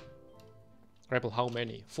surprise him. Rebel, how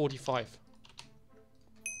many? 45.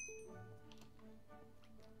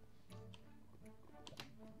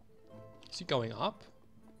 Is he going up?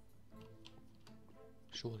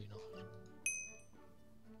 Surely not.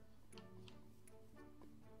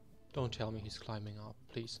 Don't tell me he's climbing up.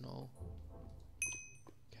 Please, no.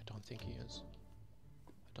 Okay, I don't think he is.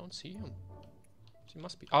 I don't see him. He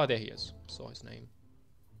must be... Ah, there he is. I saw his name.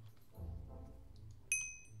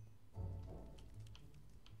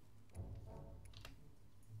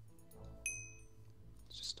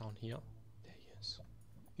 It's just down here. There he is.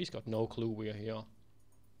 He's got no clue we're here.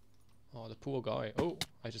 Oh, the poor guy. Oh,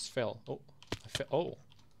 I just fell. Oh, I fell. Oh.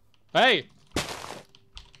 Hey!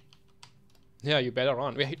 Yeah, you better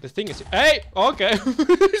run. Wait, the thing is... Hey! Okay.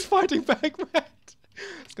 He's fighting back, man. I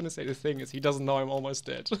was gonna say the thing is he doesn't know I'm almost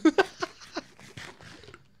dead.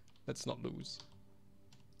 Let's not lose.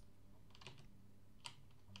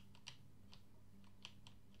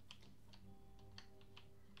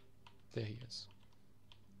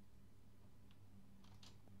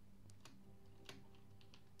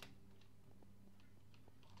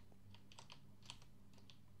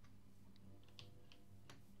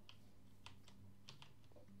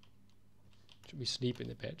 we sleep in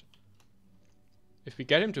the bed. If we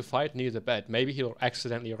get him to fight near the bed, maybe he'll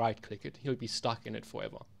accidentally right-click it. He'll be stuck in it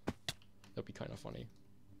forever. That'd be kind of funny.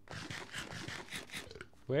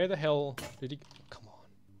 Where the hell did he... Come on.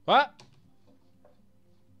 What?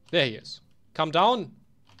 There he is. Come down.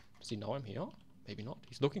 Does he know I'm here? Maybe not.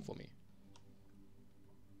 He's looking for me.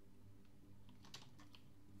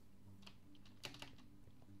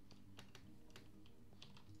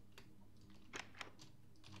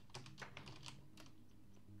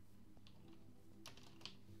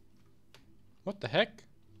 What the heck?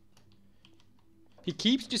 He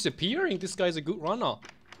keeps disappearing. This guy's a good runner.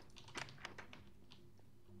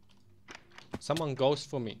 Someone goes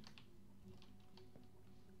for me.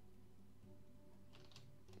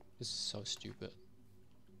 This is so stupid.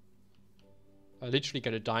 I literally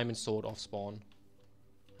get a diamond sword off spawn.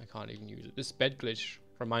 I can't even use it. This bed glitch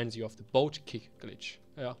reminds you of the boat kick glitch.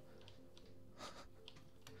 Yeah.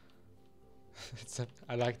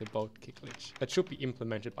 I like the boat kick glitch. That should be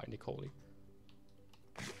implemented by Nicole.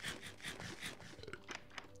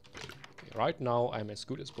 Okay, right now I'm as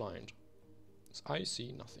good as blind. So I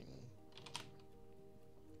see nothing.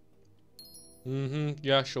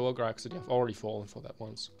 Yeah, sure, Graxity. I've already fallen for that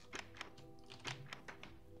once.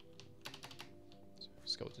 So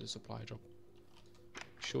let's go to the supply drop.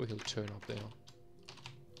 Sure, he'll turn up there.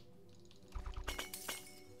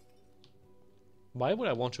 Why would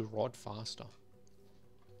I want to rod faster?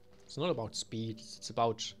 It's not about speed. It's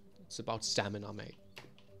about stamina, mate.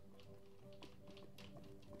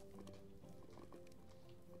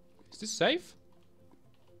 Is this safe?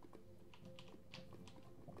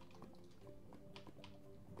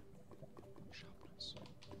 Sharpness.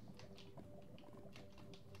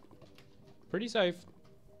 Pretty safe.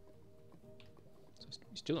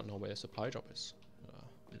 We still don't know where the supply drop is.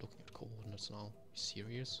 We're looking at coordinates now. Are you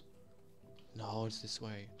serious? No, it's this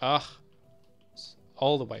way. Ugh. It's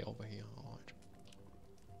all the way over here. Alright.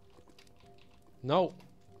 No.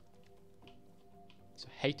 So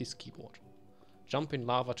I hate this keyboard. Jump in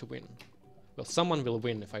lava to win. Well, someone will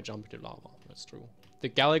win if I jump into lava. That's true. The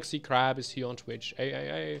Galaxy Crab is here on Twitch.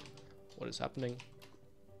 Hey. What is happening?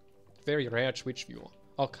 Very rare Twitch viewer.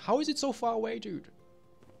 Oh, how is it so far away, dude?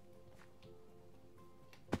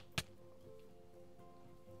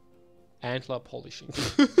 Antler polishing.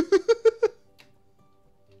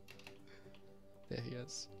 There he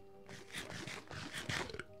is.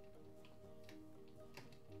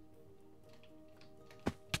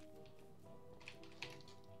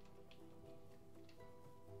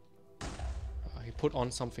 He put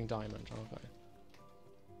on something diamond. Okay.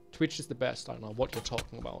 Twitch is the best. I don't know what you're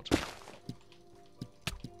talking about.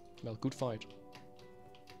 Well, good fight.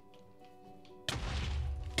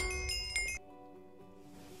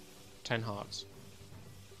 Ten hearts.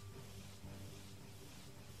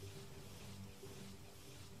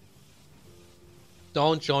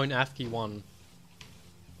 Don't join AFK 1.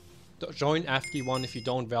 Join AFK 1 if you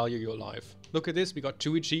don't value your life. Look at this, we got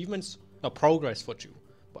 2 achievements. No, progress for 2.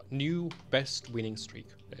 But new best winning streak.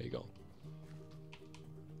 There you go.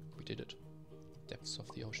 We did it. Depths of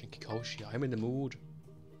the ocean. Kikoshi, I'm in the mood.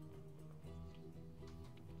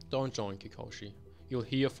 Don't join Kikoshi. You'll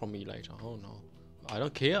hear from me later. Oh no. I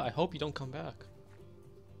don't care. I hope you don't come back.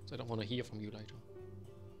 So I don't want to hear from you later.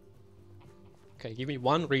 Okay, give me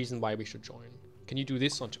one reason why we should join. Can you do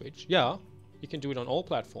this on Twitch? Yeah, you can do it on all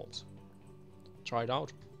platforms. Try it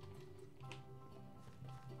out.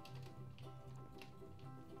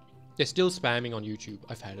 They're still spamming on YouTube.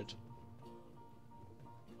 I've had it.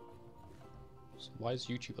 So why is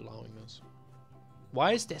YouTube allowing this?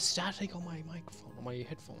 Why is there static on my microphone, on my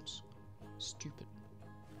headphones? Stupid.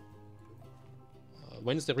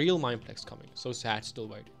 When's the real Mineplex coming? So sad, still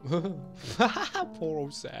waiting. Poor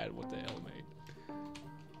old sad, what the hell, mate?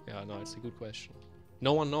 Yeah, no, it's a good question.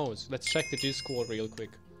 No one knows. Let's check the Discord real quick.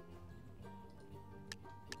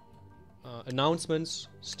 Announcements,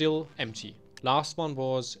 still empty. Last one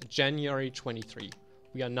was January 23.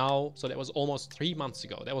 We are now, so that was almost 3 months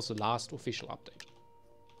ago. That was the last official update.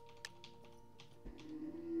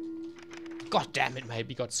 God damn it, mate,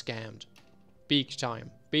 we got scammed. Big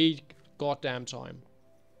time. Big goddamn time.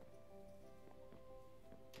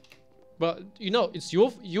 But you know, it's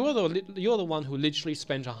you're the one who literally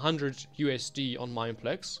spent 100 USD on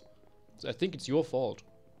Mineplex. So I think it's your fault.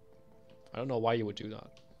 I don't know why you would do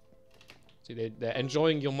that. See, they're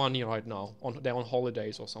enjoying your money right now. They're on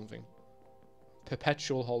holidays or something.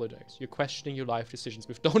 Perpetual holidays. You're questioning your life decisions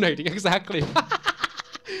with donating. Exactly.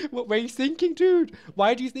 What were you thinking, dude?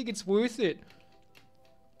 Why do you think it's worth it?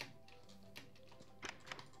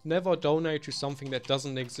 Never donate to something that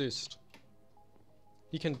doesn't exist.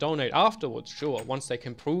 You can donate afterwards, sure, once they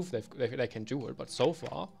can prove they can do it, but so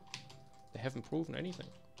far, they haven't proven anything.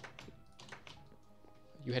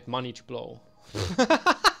 You had money to blow.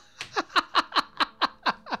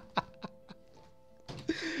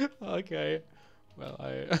 Okay. Well,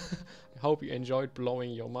 I hope you enjoyed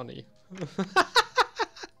blowing your money.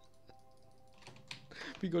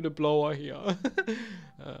 We got a blower here.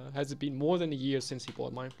 Has it been more than a year since he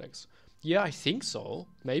bought Mineplex? Yeah, I think so.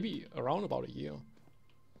 Maybe around about a year.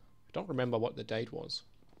 I don't remember what the date was.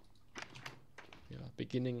 Yeah,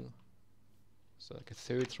 beginning. So like a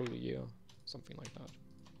third through the year. Something like that.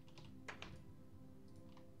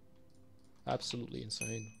 Absolutely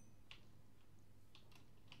insane.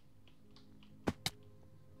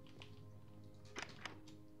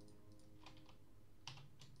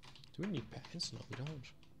 Do we need pants? No, we don't.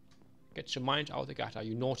 Get your mind out of the gutter,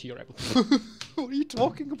 you naughty rebel. What are you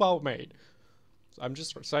talking about, mate? I'm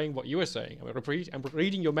just saying what you were saying. I'm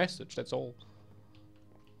reading your message, that's all.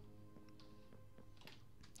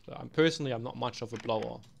 So I'm not much of a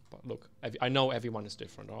blower. But look, I know everyone is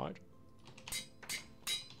different, alright?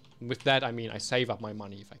 With that, I mean I save up my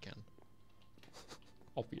money if I can.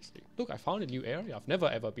 Obviously. Look, I found a new area. I've never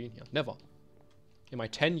ever been here. Never. In my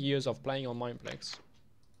 10 years of playing on Mineplex.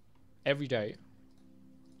 Every day.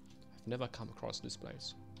 I've never come across this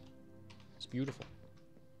place. It's beautiful.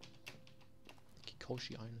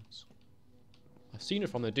 Kikoshi Islands. I've seen it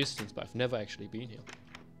from a distance, but I've never actually been here.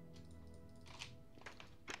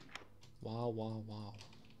 Wow, wow, wow.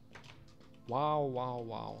 Wow, wow,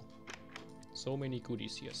 wow. So many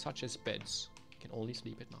goodies here, such as beds. You can only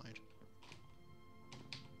sleep at night.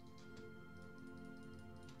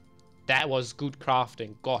 That was good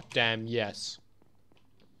crafting. God damn, yes.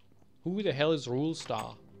 Who the hell is Rule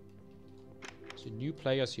Star? So new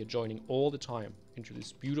players here joining all the time into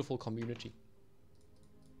this beautiful community.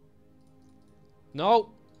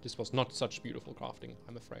 No! This was not such beautiful crafting,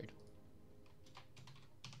 I'm afraid.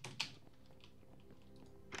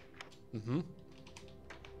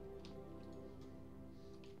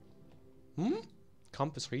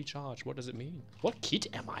 Compass recharge, what does it mean? What kid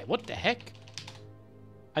am I? What the heck?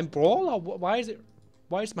 I'm Brawler? Why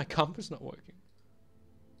is my compass not working?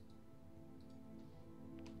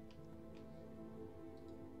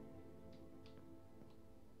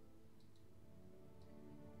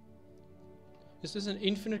 Is this an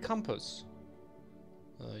infinite compass?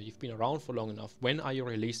 You've been around for long enough. When are you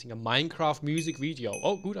releasing a Minecraft music video?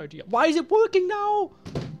 Oh, good idea. Why is it working now?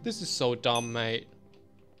 This is so dumb, mate.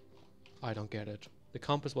 I don't get it. The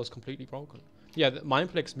compass was completely broken. Yeah, the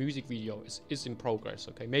Mineplex music video is in progress,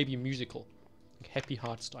 okay? Maybe musical. Like Happy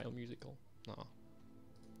Heart style musical. No.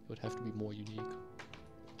 It would have to be more unique.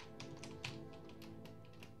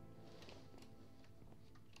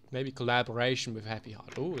 Maybe collaboration with Happy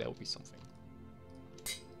Heart. Oh, that would be something.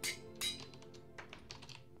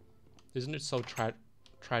 Isn't it so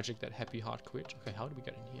tragic that Happy Heart quit? Okay, how do we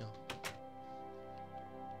get in here?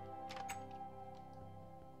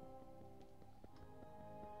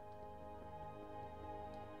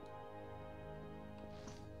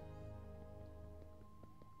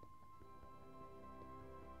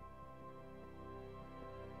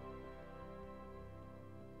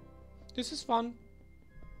 This is fun.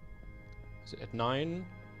 Is it at 9?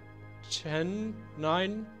 10?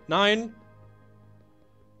 9? 9?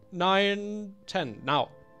 9, 10. Now.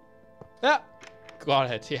 Yeah.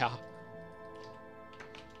 Got it, yeah.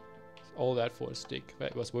 All that for a stick. But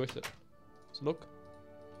it was worth it. So look.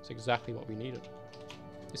 It's exactly what we needed.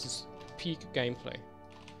 This is peak gameplay.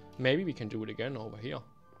 Maybe we can do it again over here.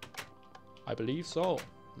 I believe so.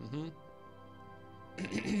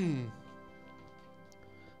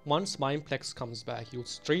 Once Mineplex comes back, you'll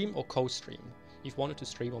stream or co-stream. You've wanted to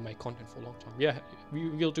stream or make content for a long time. Yeah,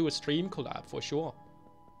 we'll do a stream collab for sure.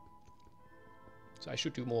 So I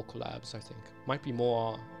should do more collabs, I think. Might be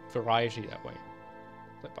more variety that way.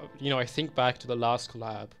 But, you know, I think back to the last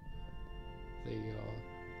collab. The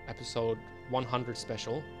episode 100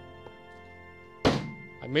 special.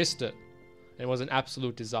 I missed it. It was an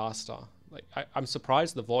absolute disaster. Like, I'm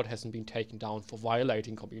surprised the VOD hasn't been taken down for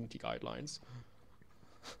violating community guidelines.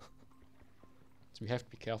 So we have to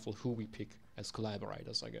be careful who we pick as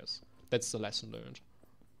collaborators, I guess. That's the lesson learned.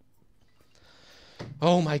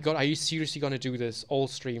 Oh my god, are you seriously gonna do this all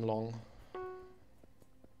stream long?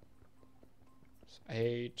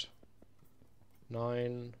 8,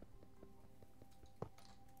 9.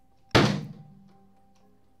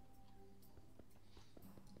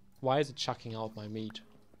 Why is it chucking out my meat?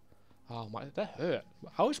 Oh my, that hurt.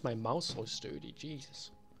 How is my mouse so sturdy?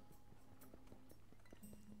 Jesus.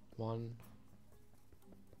 1,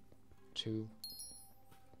 2,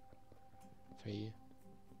 3,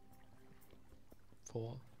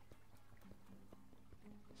 4,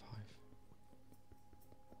 5,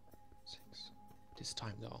 6. This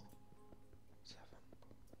time though. 7,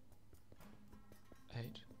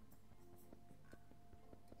 8,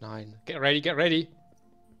 9. Get ready, get ready.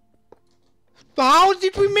 How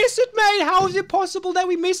did we miss it, mate? How is it possible that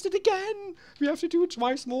we missed it again? We have to do it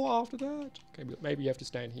twice more after that. Okay, maybe you have to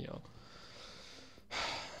stand here.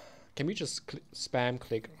 Can we just spam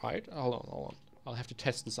click, right? Hold on, hold on. I'll have to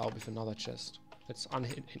test this out with another chest. That's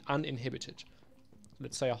uninhibited.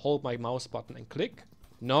 Let's say I hold my mouse button and click.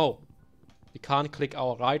 No. We can't click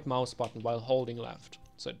our right mouse button while holding left.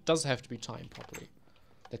 So it does have to be timed properly.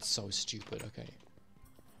 That's so stupid, okay.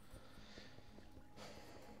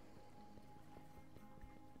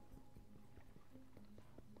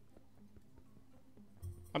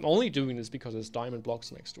 I'm only doing this because there's diamond blocks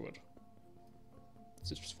next to it.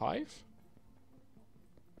 Is it 5?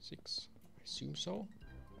 6? I assume so.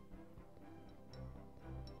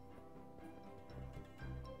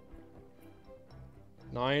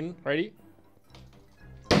 9, ready?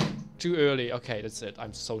 Too early. Okay, that's it.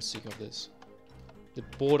 I'm so sick of this. The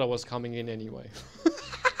border was coming in anyway.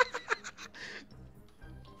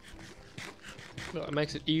 Well, it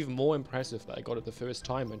makes it even more impressive that I got it the first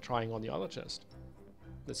time when trying on the other chest.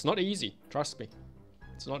 It's not easy, trust me.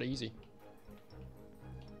 It's not easy.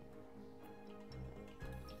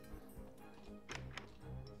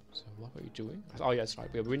 So what were we doing? Oh yeah, that's right,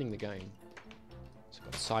 we're winning the game. So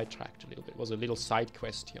got sidetracked a little bit. It was a little side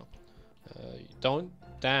quest here.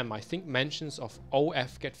 Damn, I think mentions of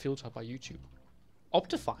OF get filtered by YouTube.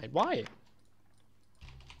 Optifine, why?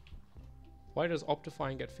 Why does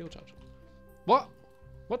Optifine get filtered? What?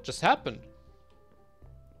 What just happened?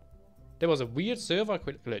 There was a weird server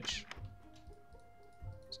glitch.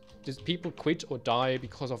 Did people quit or die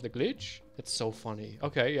because of the glitch? That's so funny.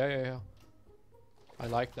 Okay, yeah. I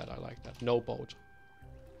like that, I like that. No boat.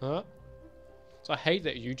 Huh? So I hate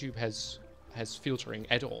that YouTube has filtering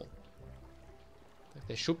at all. Like,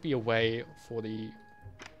 there should be a way for the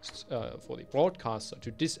broadcaster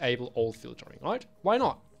to disable all filtering, right? Why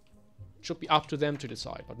not? It should be up to them to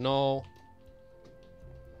decide, but no.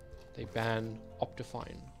 They ban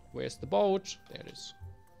Optifine. Where's the boat? There it is.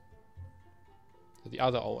 So the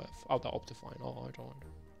other OF, other Optifine. Oh, I don't.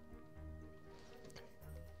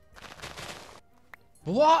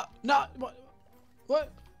 What? No.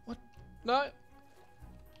 What? No.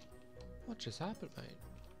 What just happened, mate?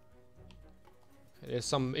 Okay, there's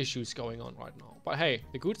some issues going on right now. But hey,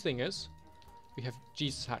 the good thing is, we have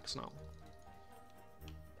Jesus hacks now.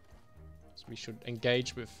 So we should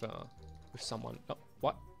engage with someone. Oh,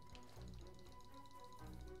 what?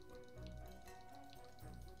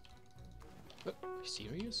 Are you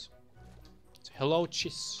serious? It's hello,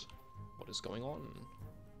 Chiss. What is going on?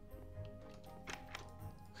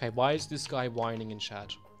 Okay, why is this guy whining in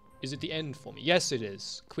chat? Is it the end for me? Yes, it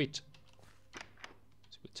is. Quit.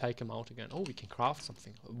 So we'll take him out again. Oh, we can craft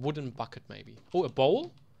something. A wooden bucket, maybe. Oh, a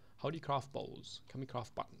bowl? How do you craft bowls? Can we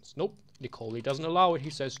craft buttons? Nope. Nicole, he doesn't allow it.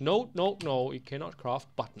 He says, no, you cannot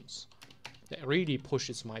craft buttons. That really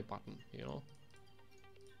pushes my button, you know?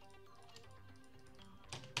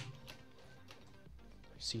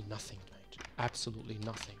 See nothing, mate. Absolutely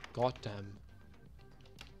nothing. Goddamn.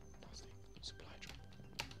 Nothing. Supply drop.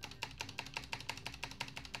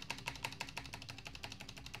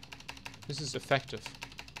 This is effective.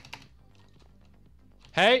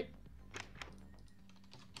 Hey!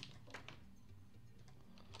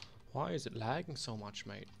 Why is it lagging so much,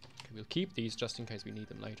 mate? Okay, we'll keep these just in case we need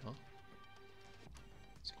them later.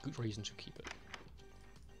 It's a good reason to keep it.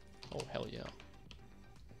 Oh, hell yeah.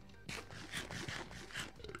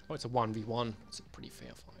 Oh, it's a 1v1. It's a pretty fair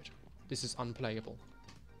fight. This is unplayable.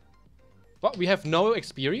 What? We have no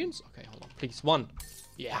experience? Okay, hold on. Please, 1.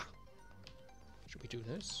 Yeah. Should we do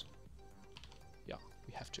this? Yeah,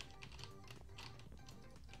 we have to.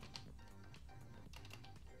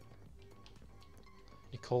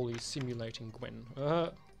 Nicole is simulating Gwen.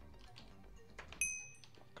 Crap,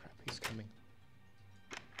 he's coming.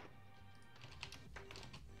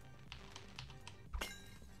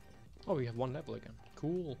 Oh, we have 1 level again.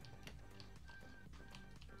 Cool.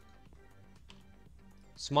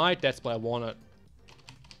 Smite, that's what I wanted.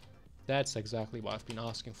 That's exactly what I've been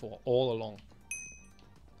asking for all along.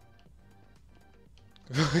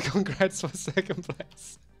 Congrats for 2nd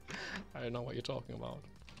place. I don't know what you're talking about.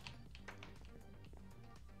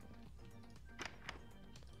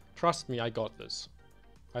 Trust me, I got this.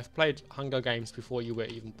 I've played Hunger Games before you were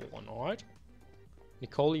even born, alright?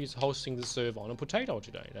 Nicole is hosting the server on a potato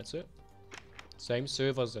today, that's it. Same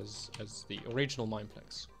servers as the original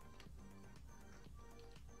Mineplex.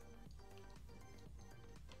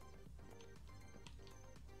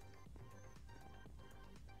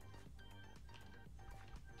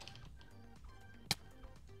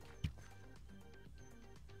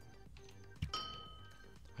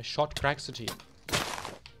 I shot Craxity.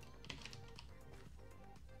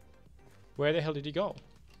 Where the hell did he go?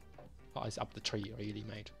 Oh, he's up the tree, really,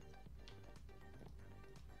 mate.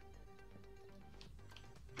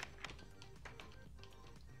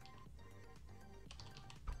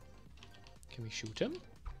 Can we shoot him?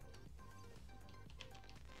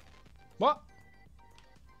 What?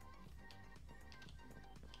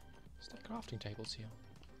 Is there crafting tables here?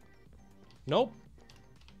 Nope.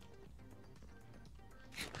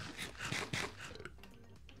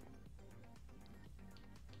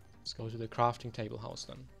 Let's go to the crafting table house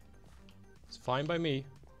then. It's fine by me.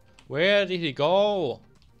 Where did he go?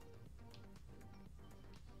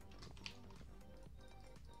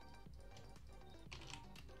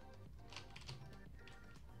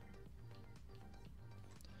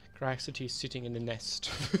 Craxity is sitting in the nest.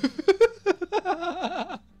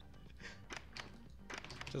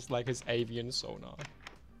 Just like his avian sonar.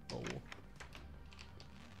 Oh.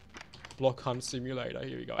 Block hunt simulator.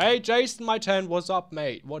 Here we go. Hey, Jason, my 10. What's up,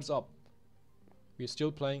 mate? What's up? We're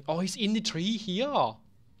still playing. Oh, he's in the tree here.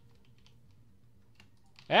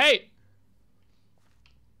 Hey!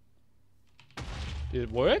 Did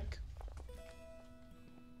it work?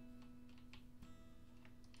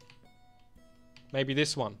 Maybe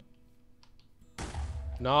this one.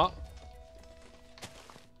 No.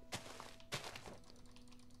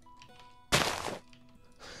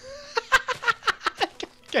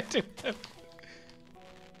 Get to him.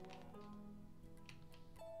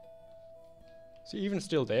 Is he even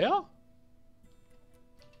still there?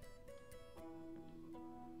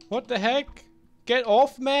 What the heck? Get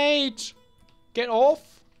off, mate! Get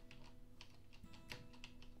off!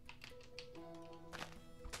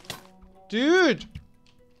 Dude!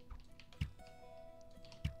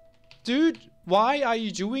 Dude, why are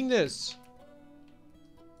you doing this?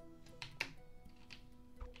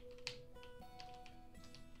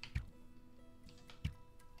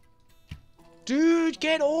 Dude,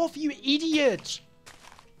 get off, you idiot!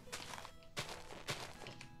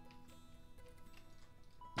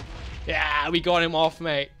 Yeah, we got him off,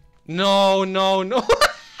 mate. No, no, no.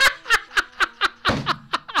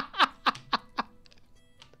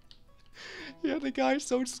 Yeah, the guy's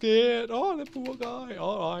so scared. Oh, the poor guy.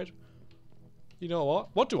 Alright. You know what?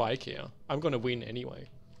 What do I care? I'm gonna win anyway.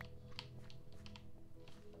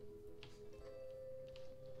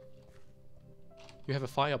 You have a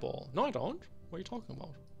fireball. No, I don't. What are you talking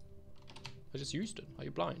about? I just used it. Are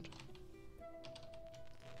you blind?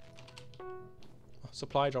 Oh,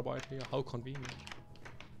 supply drop right here. How convenient.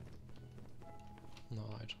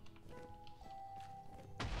 Alright.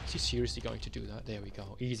 Is he seriously going to do that? There we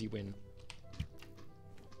go. Easy win.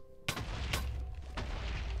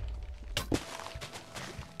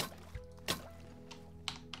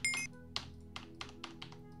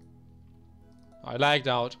 I lagged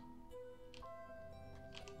out.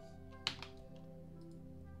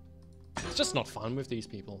 It's just not fun with these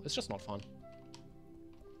people. It's just not fun.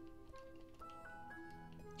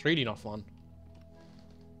 It's really not fun.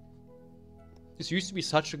 This used to be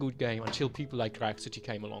such a good game until people like Craxity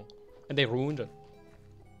came along. And they ruined it.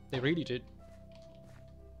 They really did.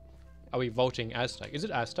 Are we voting Aztec? Is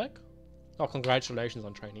it Aztec? Oh, congratulations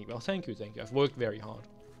on training. Well, thank you, thank you. I've worked very hard.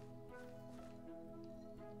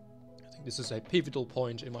 I think this is a pivotal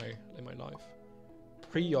point in my life.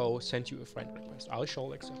 Prio sent you a friend request. I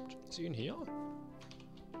shall accept. Is he in here?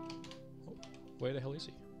 Oh, where the hell is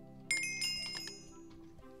he?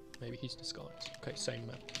 Maybe he's disguised. Okay, same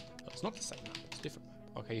map. No, it's not the same map. It's a different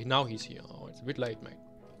map. Okay, now he's here. Oh, it's a bit late, mate.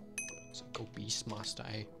 So go Beastmaster,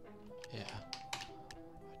 eh? Yeah.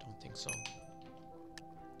 I don't think so.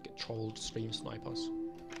 Get trolled stream snipers.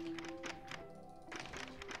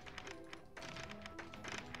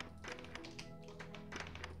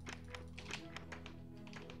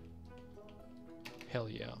 Hell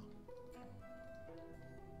yeah.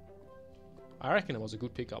 I reckon it was a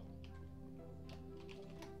good pickup.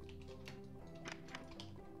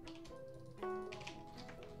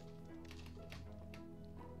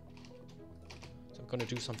 So I'm gonna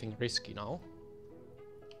do something risky now.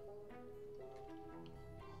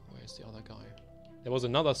 Where's the other guy? There was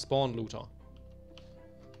another spawn looter.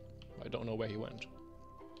 I don't know where he went.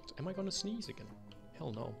 So am I gonna sneeze again?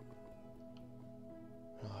 Hell no.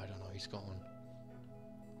 Oh, I don't know, he's gone.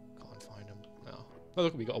 Find him now. Oh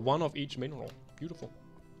look, we got one of each mineral. Beautiful.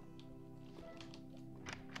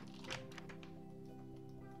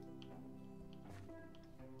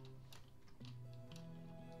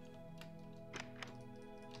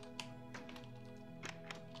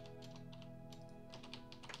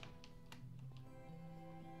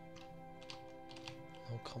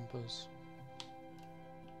 No compass.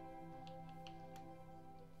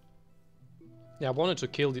 Yeah, I wanted to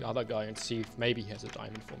kill the other guy and see if maybe he has a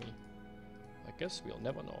diamond for me. I guess we'll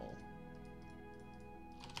never know.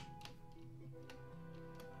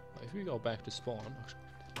 If we go back to spawn, actually,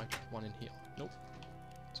 there might be one in here. Nope.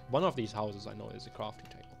 So one of these houses I know is a crafting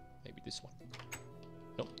table. Maybe this one.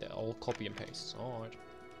 Nope, they're all copy and paste. Alright.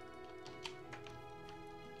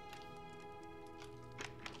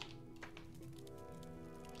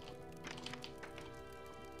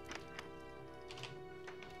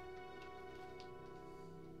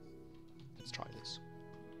 Let's try this.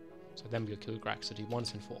 So then we'll kill Graxity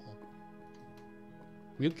once and for all.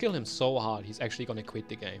 We'll kill him so hard, he's actually gonna quit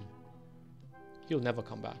the game. He'll never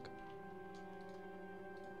come back.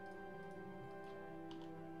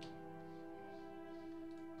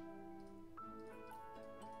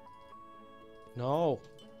 No.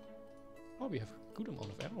 Oh, we have a good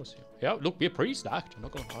amount of arrows here. Yeah, look, we're pretty stacked, I'm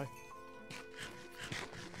not gonna lie.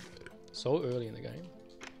 So early in the game.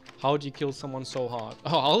 How do you kill someone so hard?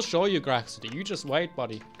 Oh, I'll show you, Graxity. You just wait,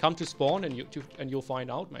 buddy. Come to spawn and you'll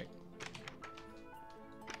find out, mate.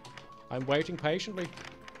 I'm waiting patiently.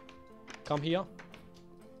 Come here.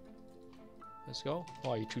 Let's go.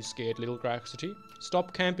 Oh, are you too scared, little Graxity?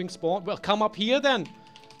 Stop camping spawn. Well, come up here then.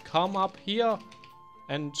 Come up here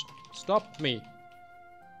and stop me.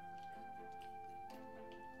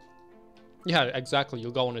 Yeah, exactly.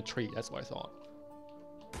 You'll go on a tree. That's what I thought.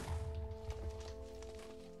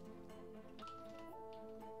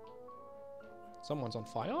 Someone's on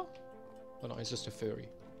fire? Oh no, it's just a furry.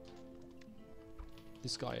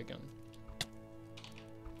 This guy again.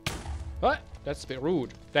 What? That's a bit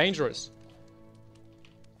rude. Dangerous.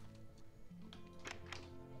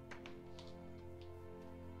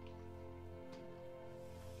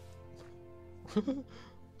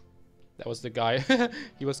 That was the guy.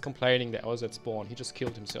 He was complaining that I was at spawn. He just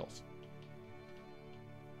killed himself.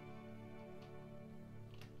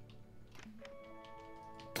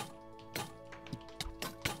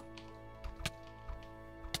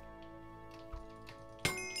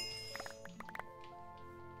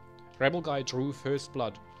 Rebel guy drew first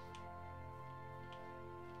blood.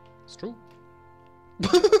 It's true.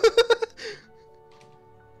 I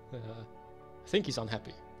think he's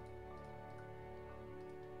unhappy.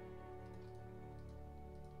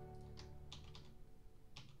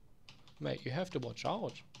 Mate, you have to watch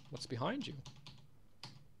out. What's behind you?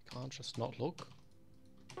 Can't just not look.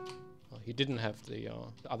 Oh, he didn't have the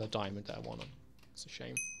other diamond that I wanted. It's a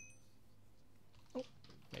shame. Oh,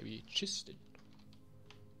 maybe he just did.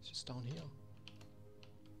 It's just down here.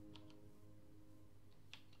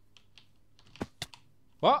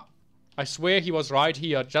 What? I swear he was right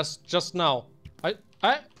here just now.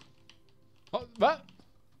 Oh, what?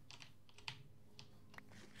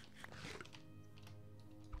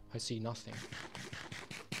 I see nothing.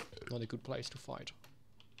 Not a good place to fight.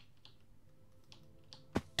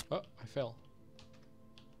 Oh, I fell.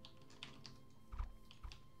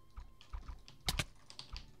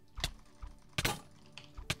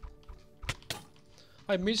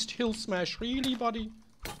 I missed hill smash, really, buddy?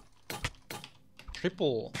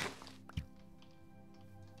 Triple.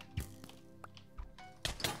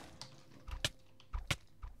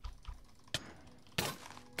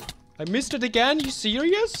 I missed it again, you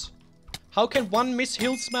serious? How can one miss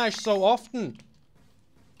hill smash so often?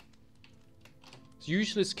 It's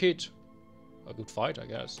useless kid. A good fight, I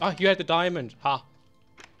guess. Ah, you had the diamond. Ha.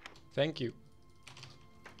 Thank you.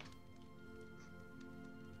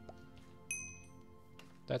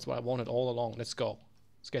 That's what I wanted all along. Let's go.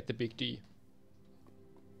 Let's get the big D.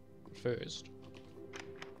 First.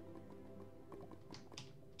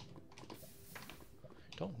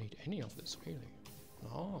 Don't need any of this, really.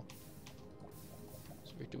 No.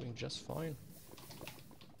 So we're doing just fine.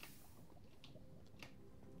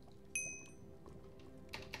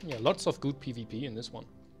 Yeah, lots of good PvP in this one.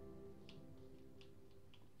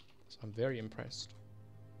 So I'm very impressed.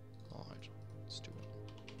 Alright, let's do it.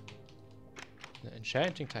 The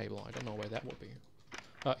enchanting table, I don't know where that will be.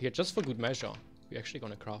 Here, just for good measure, we're actually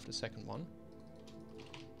going to craft a second one.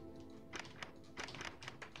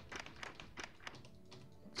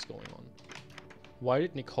 What's going on? Why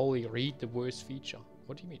did Nicole read the worst feature?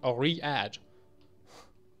 What do you mean? Oh, re-add.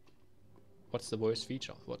 What's the worst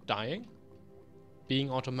feature? What, dying? Being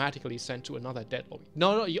automatically sent to another dead lobby.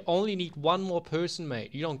 No, no, you only need one more person, mate.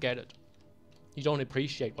 You don't get it. You don't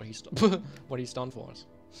appreciate what he's what he's done for us.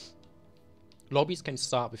 Lobbies can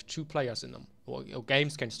start with 2 players in them. Or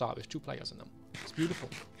games can start with 2 players in them. It's beautiful.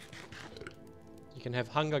 You can have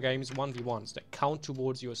Hunger Games 1v1s that count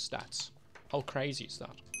towards your stats. How crazy is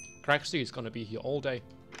that? Craxty is gonna be here all day.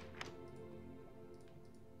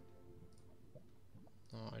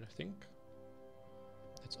 Alright, I think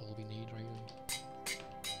That's all we need, really.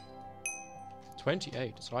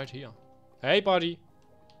 28, it's right here. Hey, buddy!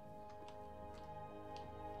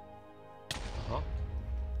 Uh-huh.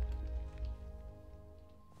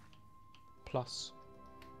 Plus.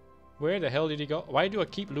 Where the hell did he go? Why do I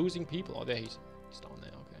keep losing people? Oh, there he's down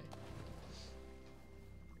there, okay.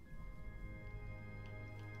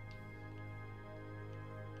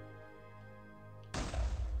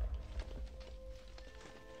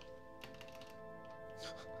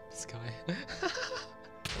 This guy.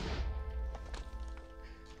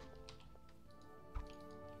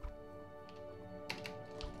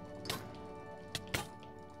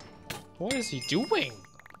 What is he doing?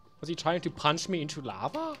 Was he trying to punch me into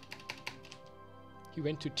lava? He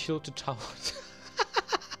went to Tilted Towers.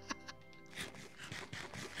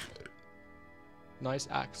 Nice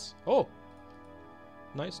axe. Oh!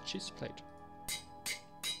 Nice cheese plate.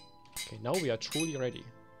 Okay, now we are truly ready.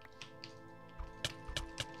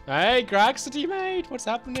 Hey, Graxity, mate! What's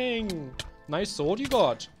happening? Nice sword you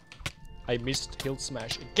got. I missed Hilt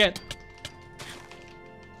Smash again.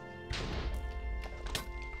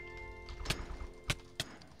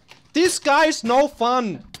 This guy's no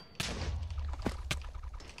fun!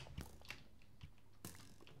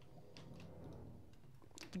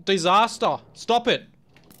 Disaster! Stop it!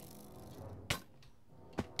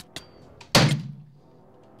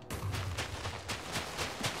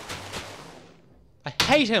 I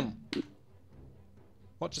hate him!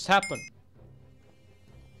 What just happened?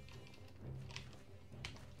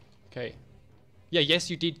 Okay. Yeah, yes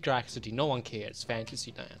you did, Graxity. No one cares.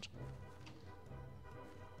 Fantasyland.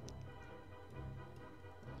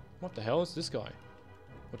 What the hell is this guy?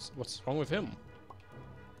 What's wrong with him?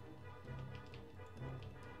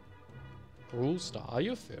 Rule Star, are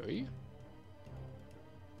you a furry?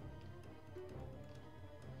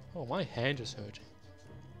 Oh, my hand is hurting.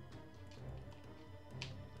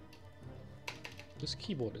 This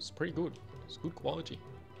keyboard is pretty good. It's good quality.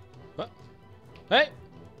 What? Hey!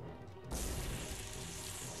 I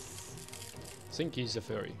think he's a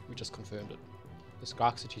furry. We just confirmed it. This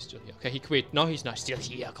Graxity's still here. Okay, he quit. No, he's not still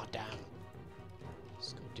here. Goddamn.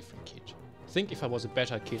 Let's go different kid. I think if I was a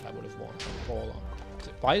better kid, I would have won. Brawler.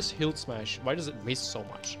 Why is Hilt Smash? Why does it miss so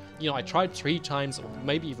much? You know, I tried 3 times, or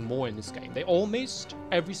maybe even more in this game. They all missed.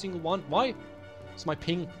 Every single one. Why? It's my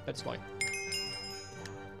ping. That's why.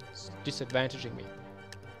 It's disadvantaging me.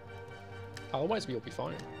 Otherwise, we'll be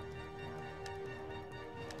fine.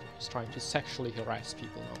 He's trying to sexually harass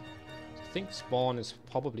people now. I think spawn is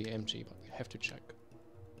probably empty, but we have to check.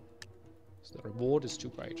 So the reward is too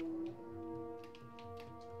great.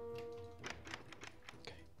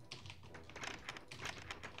 Okay.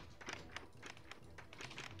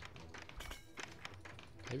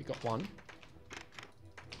 Okay, we got one.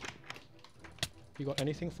 You got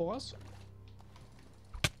anything for us?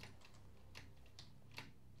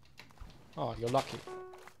 Oh, you're lucky.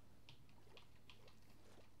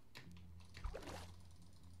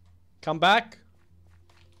 Come back!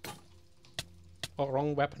 Oh,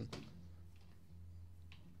 wrong weapon.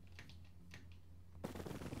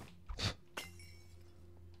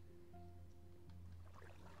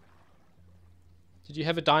 Did you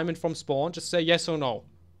have a diamond from spawn? Just say yes or no.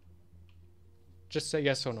 Just say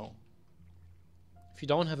yes or no. If you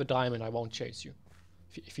don't have a diamond, I won't chase you.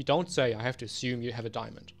 If you don't say, I have to assume you have a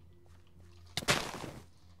diamond.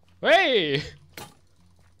 Hey!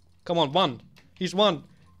 Come on, one. He's one.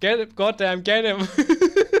 Get him, goddamn, get him.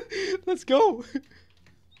 Let's go.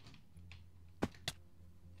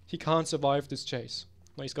 He can't survive this chase.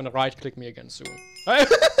 No, he's gonna right-click me again soon.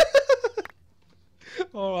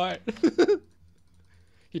 Alright.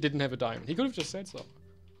 He didn't have a diamond. He could have just said so.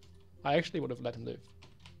 I actually would have let him live.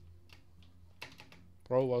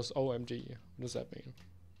 Bro was OMG. What does that mean?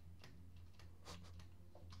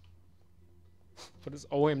 What does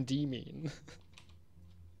OMD mean?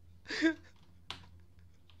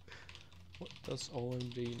 What does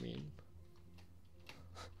OMG mean?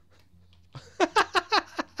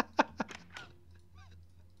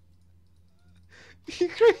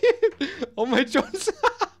 Oh my Jones!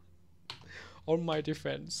 On my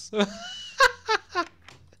defense.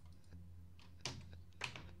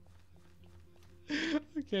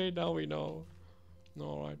 Okay, now we know.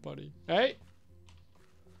 Alright, buddy. Hey!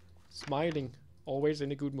 Smiling. Always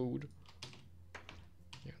in a good mood.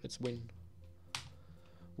 Yeah, let's win.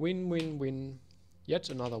 Win, win, win. Yet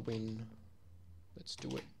another win. Let's do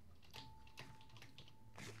it.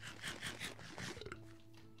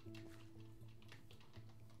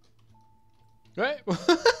 Hey!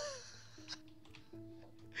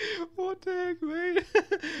 What the heck, mate?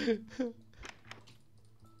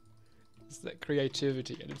 It's that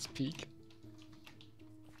creativity at its peak.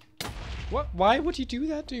 What? Why would you do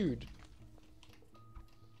that, dude?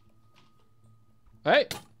 Hey!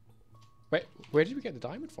 Wait, where did we get the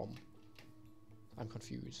diamond from? I'm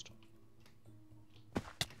confused.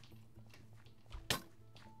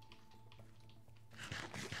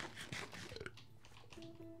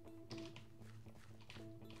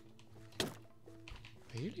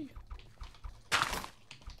 Really?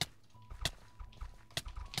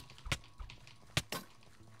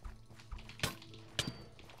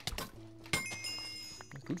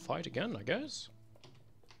 Good fight again, I guess.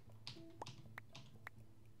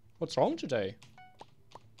 What's wrong today?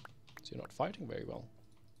 So you're not fighting very well.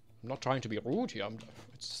 I'm not trying to be rude here. I'm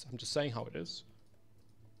just saying how it is.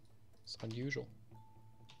 It's unusual.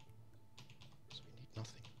 So we need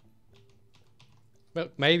nothing. Well,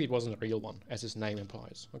 maybe it wasn't a real one, as his name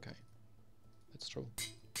implies. Okay, that's true.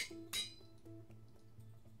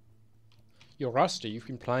 You're rusty. You've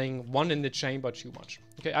been playing One in the Chamber too much.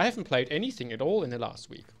 Okay, I haven't played anything at all in the last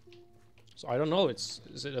week. So I don't know. Is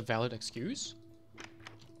it a valid excuse?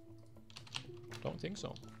 Don't think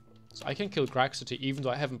so. So I can kill Graxity even though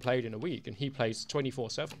I haven't played in a week, and he plays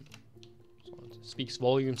 24/7. So it speaks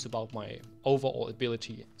volumes about my overall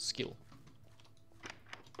ability skill.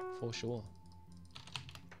 For sure.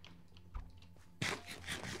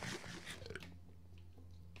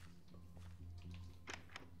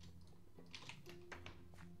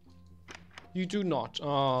 You do not.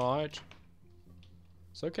 Alright.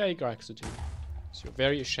 It's okay, Graxity. So you're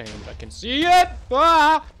very ashamed. I can see it!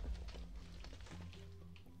 Ah!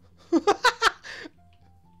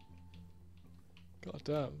 God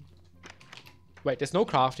damn. Wait, there's no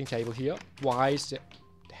crafting table here. Why is there?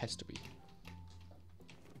 There has to be.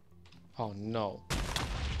 Oh no.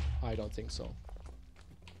 I don't think so.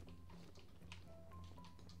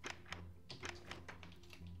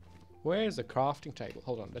 Where is the crafting table?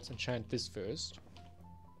 Hold on, let's enchant this first.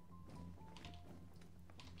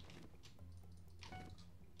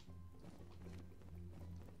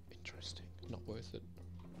 Interesting. Not worth it.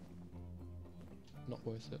 Not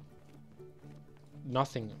worth it.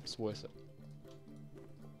 Nothing is worth it.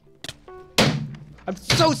 I'm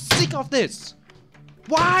so sick of this!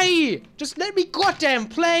 Why? Just let me goddamn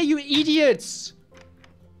play, you idiots!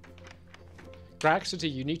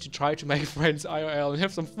 Graxity, you need to try to make friends IRL and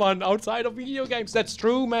have some fun outside of video games. That's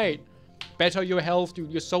true, mate. Better your health,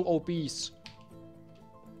 dude. You're so obese.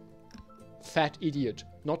 Fat idiot.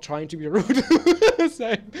 Not trying to be rude.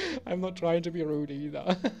 Same. I'm not trying to be rude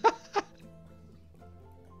either.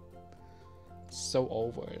 So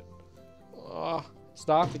over it. Ugh.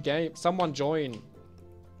 Start the game. Someone join.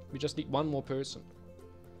 We just need one more person.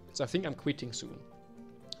 So I think I'm quitting soon.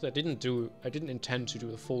 So I didn't intend to do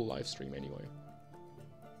the full live stream anyway.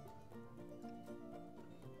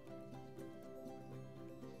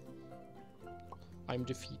 I'm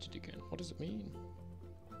defeated again. What does it mean?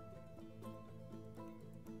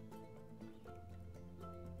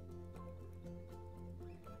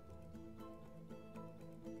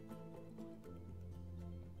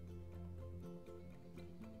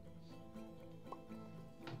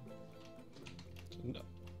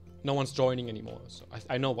 No one's joining anymore, so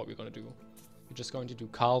I know what we're gonna do. We're just going to do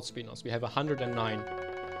Carl spinners. We have 109.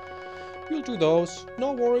 We'll do those.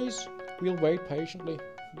 No worries. We'll wait patiently.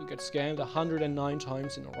 We'll get scanned 109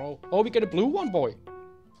 times in a row. Oh, we get a blue one, boy.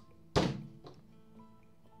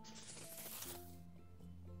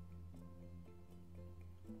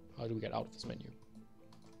 How do we get out of this menu?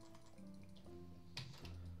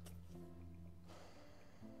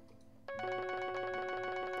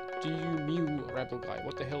 Do you mew, rebel guy?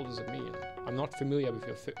 What the hell does it mean? I'm not familiar with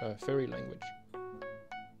your furry language.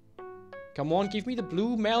 Come on, give me the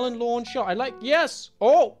blue melon launcher. I like, yes!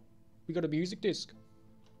 Oh! We got a music disc.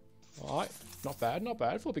 Alright, not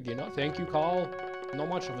bad for a beginner. Thank you, Carl. Not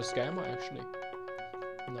much of a scammer, actually.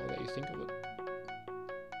 Now that you think of it.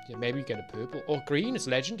 Yeah, maybe you get a purple. Or green is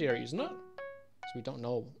legendary, isn't it? So we don't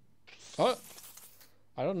know. Oh!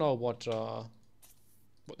 I don't know what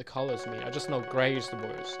the colors mean. I just know grey is the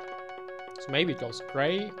worst. So maybe it goes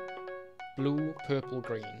grey, blue, purple,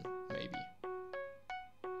 green. Maybe.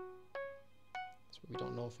 That's what we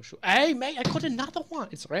don't know for sure. Hey, mate, I got another one.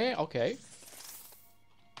 It's rare. Okay.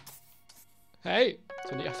 Hey.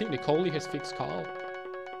 So I think Nicole has fixed Carl.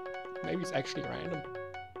 Maybe it's actually random.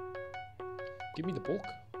 Give me the book.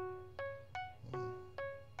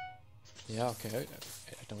 Yeah, okay.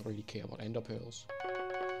 I don't really care about ender pearls.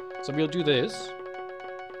 So we'll do this.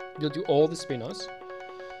 We'll do all the spinners.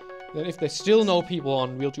 Then if there's still no people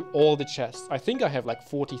on, we'll do all the chests. I think I have like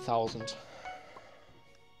 40,000.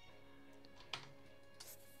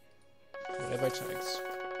 Whatever it takes.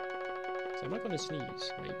 So I'm not gonna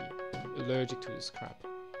sneeze, maybe. I'm allergic to this crap.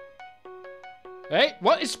 Hey,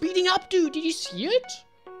 what? It's speeding up, dude. Did you see it?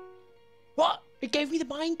 What? It gave me the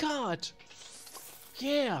minecart.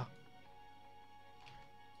 Yeah.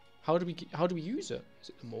 How do we use it? Is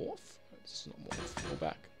it the morph? This is not morph. Go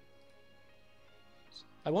back.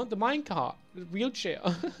 I want the minecart. The wheelchair.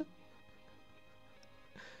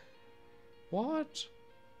 What?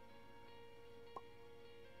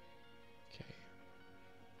 Okay.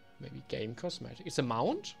 Maybe game cosmetic. It's a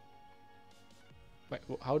mount? Wait,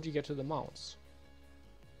 how do you get to the mouse?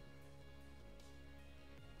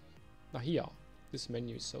 Now here. This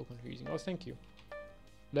menu is so confusing. Oh, thank you.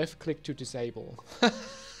 Left click to disable.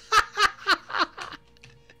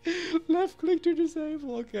 Left click to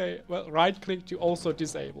disable. Okay. Well, right click to also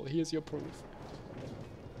disable. Here's your proof.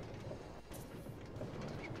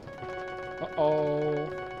 Uh-oh.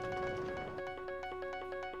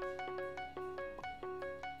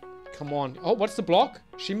 Come on. Oh, what's the block?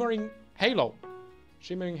 Shimmering halo.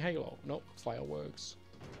 Shimmering halo. No, fireworks.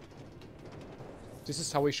 This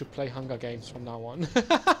is how we should play Hunger Games from now on.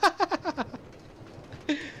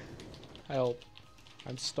 Help.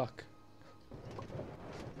 I'm stuck.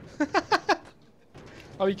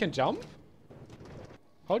 Oh, you can jump?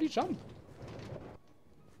 How do you jump?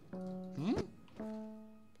 Hmm?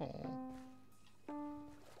 Oh.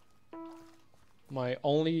 My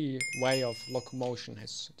only way of locomotion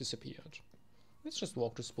has disappeared. Let's just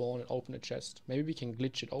walk to spawn and open a chest. Maybe we can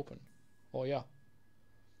glitch it open. Oh yeah.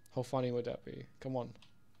 How funny would that be? Come on.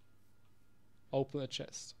 Open the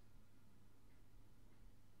chest.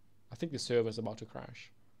 I think the server is about to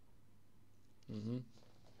crash. Mm-hmm.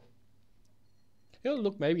 Yeah,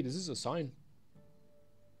 look, maybe this is a sign.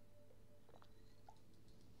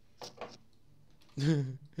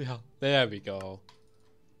 Yeah, there we go.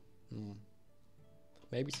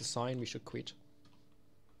 Maybe it's a sign we should quit.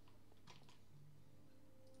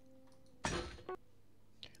 Okay,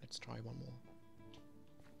 let's try one more.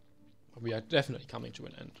 We are definitely coming to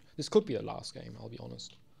an end. This could be the last game, I'll be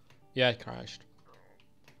honest. Yeah, it crashed.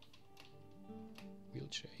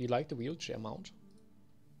 Wheelchair. You like the wheelchair mount?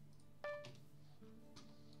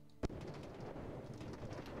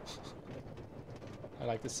 I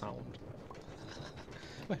like the sound.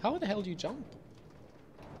 Wait, how the hell do you jump?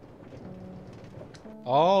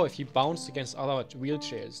 Oh, if you bounce against other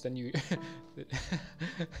wheelchairs, then you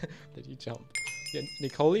then you jump. Yeah,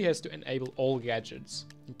 Nicole has to enable all gadgets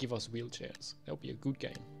and give us wheelchairs. That would be a good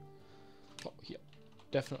game. Oh, here.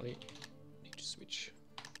 Definitely need to switch.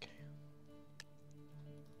 Okay.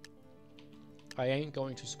 I ain't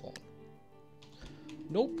going to spawn.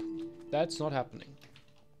 Nope. That's not happening.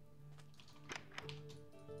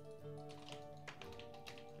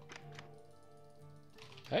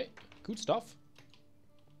 Hey, good stuff.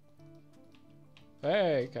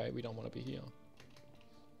 Hey, okay, we don't want to be here.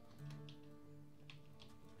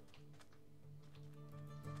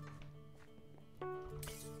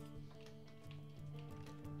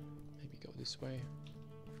 Maybe go this way.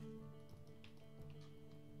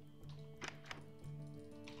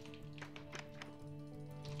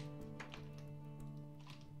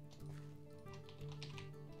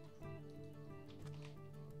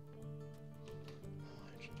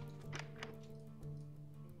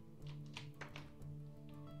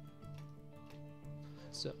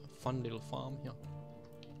 It's a fun little farm here.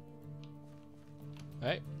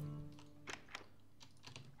 Hey.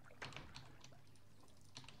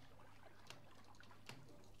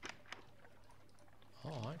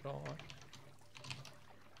 Alright, alright.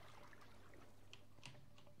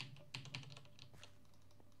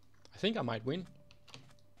 I think I might win.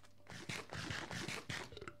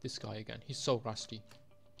 This guy again. He's so rusty.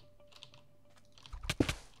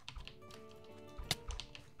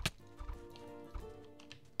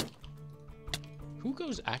 Who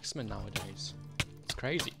goes Axeman nowadays? It's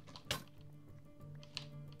crazy. Okay,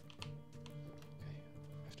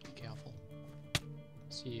 I have to be careful.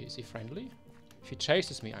 Is he friendly? If he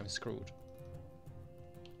chases me, I'm screwed.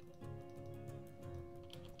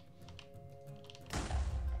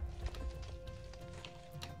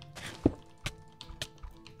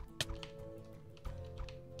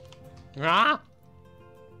 Ah!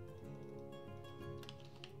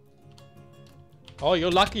 Oh,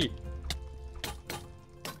 you're lucky.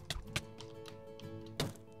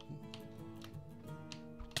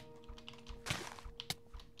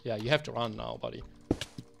 Yeah, you have to run now, buddy.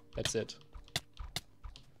 That's it.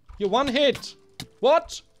 You're one hit!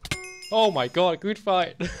 What? Oh my god, good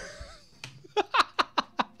fight.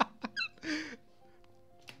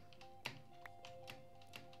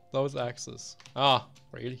 Those axes. Ah,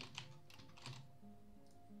 really?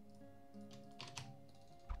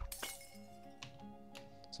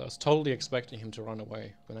 So I was totally expecting him to run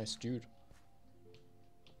away when I stewed.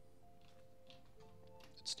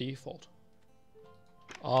 default.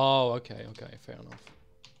 Oh, okay, okay, fair enough.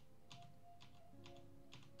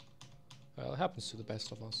 Well, it happens to the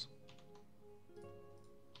best of us.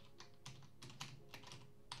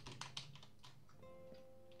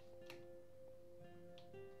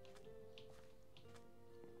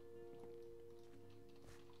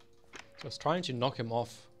 I was trying to knock him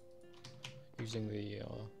off using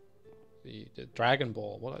the Dragon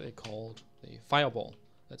Ball. What are they called? The Fireball.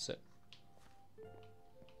 That's it.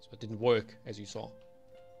 So it didn't work, as you saw.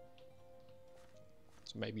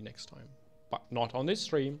 So maybe next time, but not on this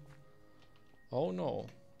stream. Oh no,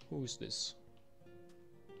 who is this?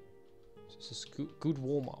 This is good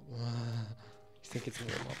warm up. You think it's a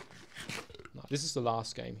warm up? No, this is the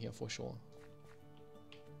last game here for sure.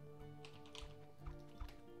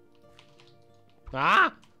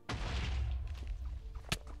 Ah!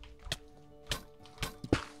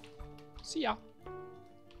 See ya.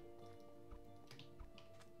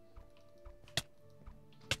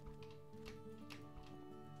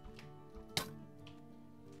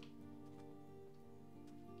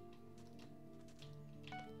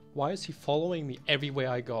 Why is he following me everywhere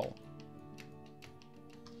I go?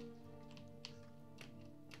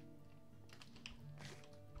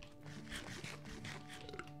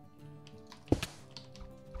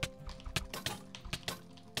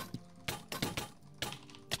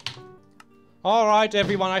 Alright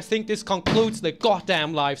everyone, I think this concludes the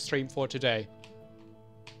goddamn live stream for today.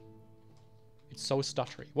 It's so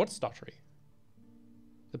stuttery. What's stuttery?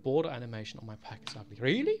 The border animation on my pack is ugly.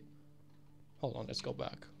 Really? Hold on, let's go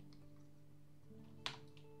back.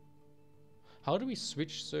 How do we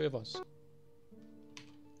switch servers?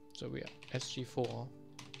 So we are SG4,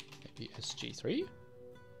 maybe SG3?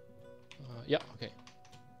 Yeah, okay.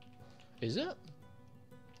 Is it?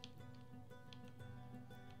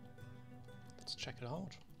 Let's check it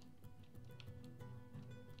out.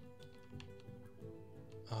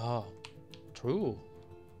 Ah, true.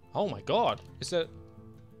 Oh my god, is it?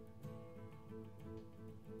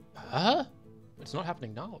 Huh? It's not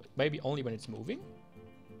happening now. Maybe only when it's moving?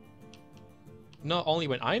 No, only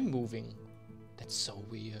when I'm moving. That's so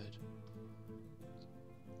weird.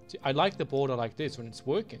 See, I like the border like this when it's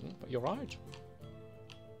working, but you're right.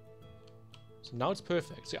 So now it's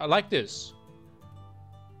perfect. See, I like this.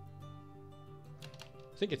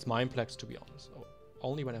 I think it's Mindplex, to be honest. Oh,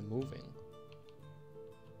 only when I'm moving.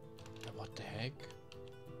 What the heck?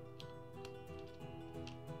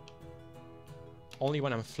 Only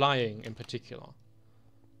when I'm flying, in particular.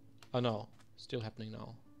 Oh no, still happening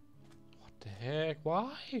now. What the heck?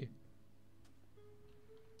 Why?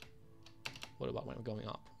 What about when I'm going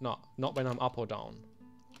up? No, not when I'm up or down.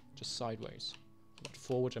 Just sideways. Not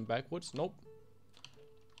forward and backwards? Nope.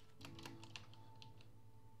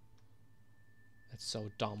 That's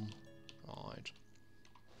so dumb. Alright.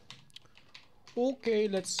 Okay,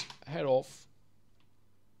 let's head off.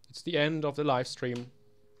 It's the end of the live stream.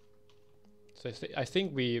 So I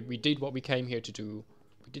think we did what we came here to do.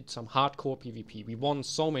 We did some hardcore PvP. We won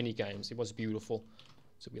so many games. It was beautiful.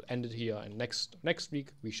 So we'll end it here. And next week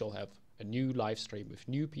we shall have a new live stream with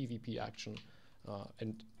new PvP action.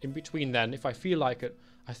 And in between then, if I feel like it,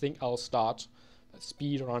 I think I'll start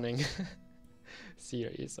speed running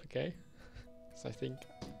series. Okay. So I think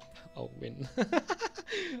I'll win.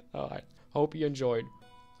 All right. Hope you enjoyed.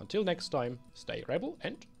 Until next time, stay rebel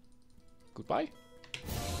and goodbye.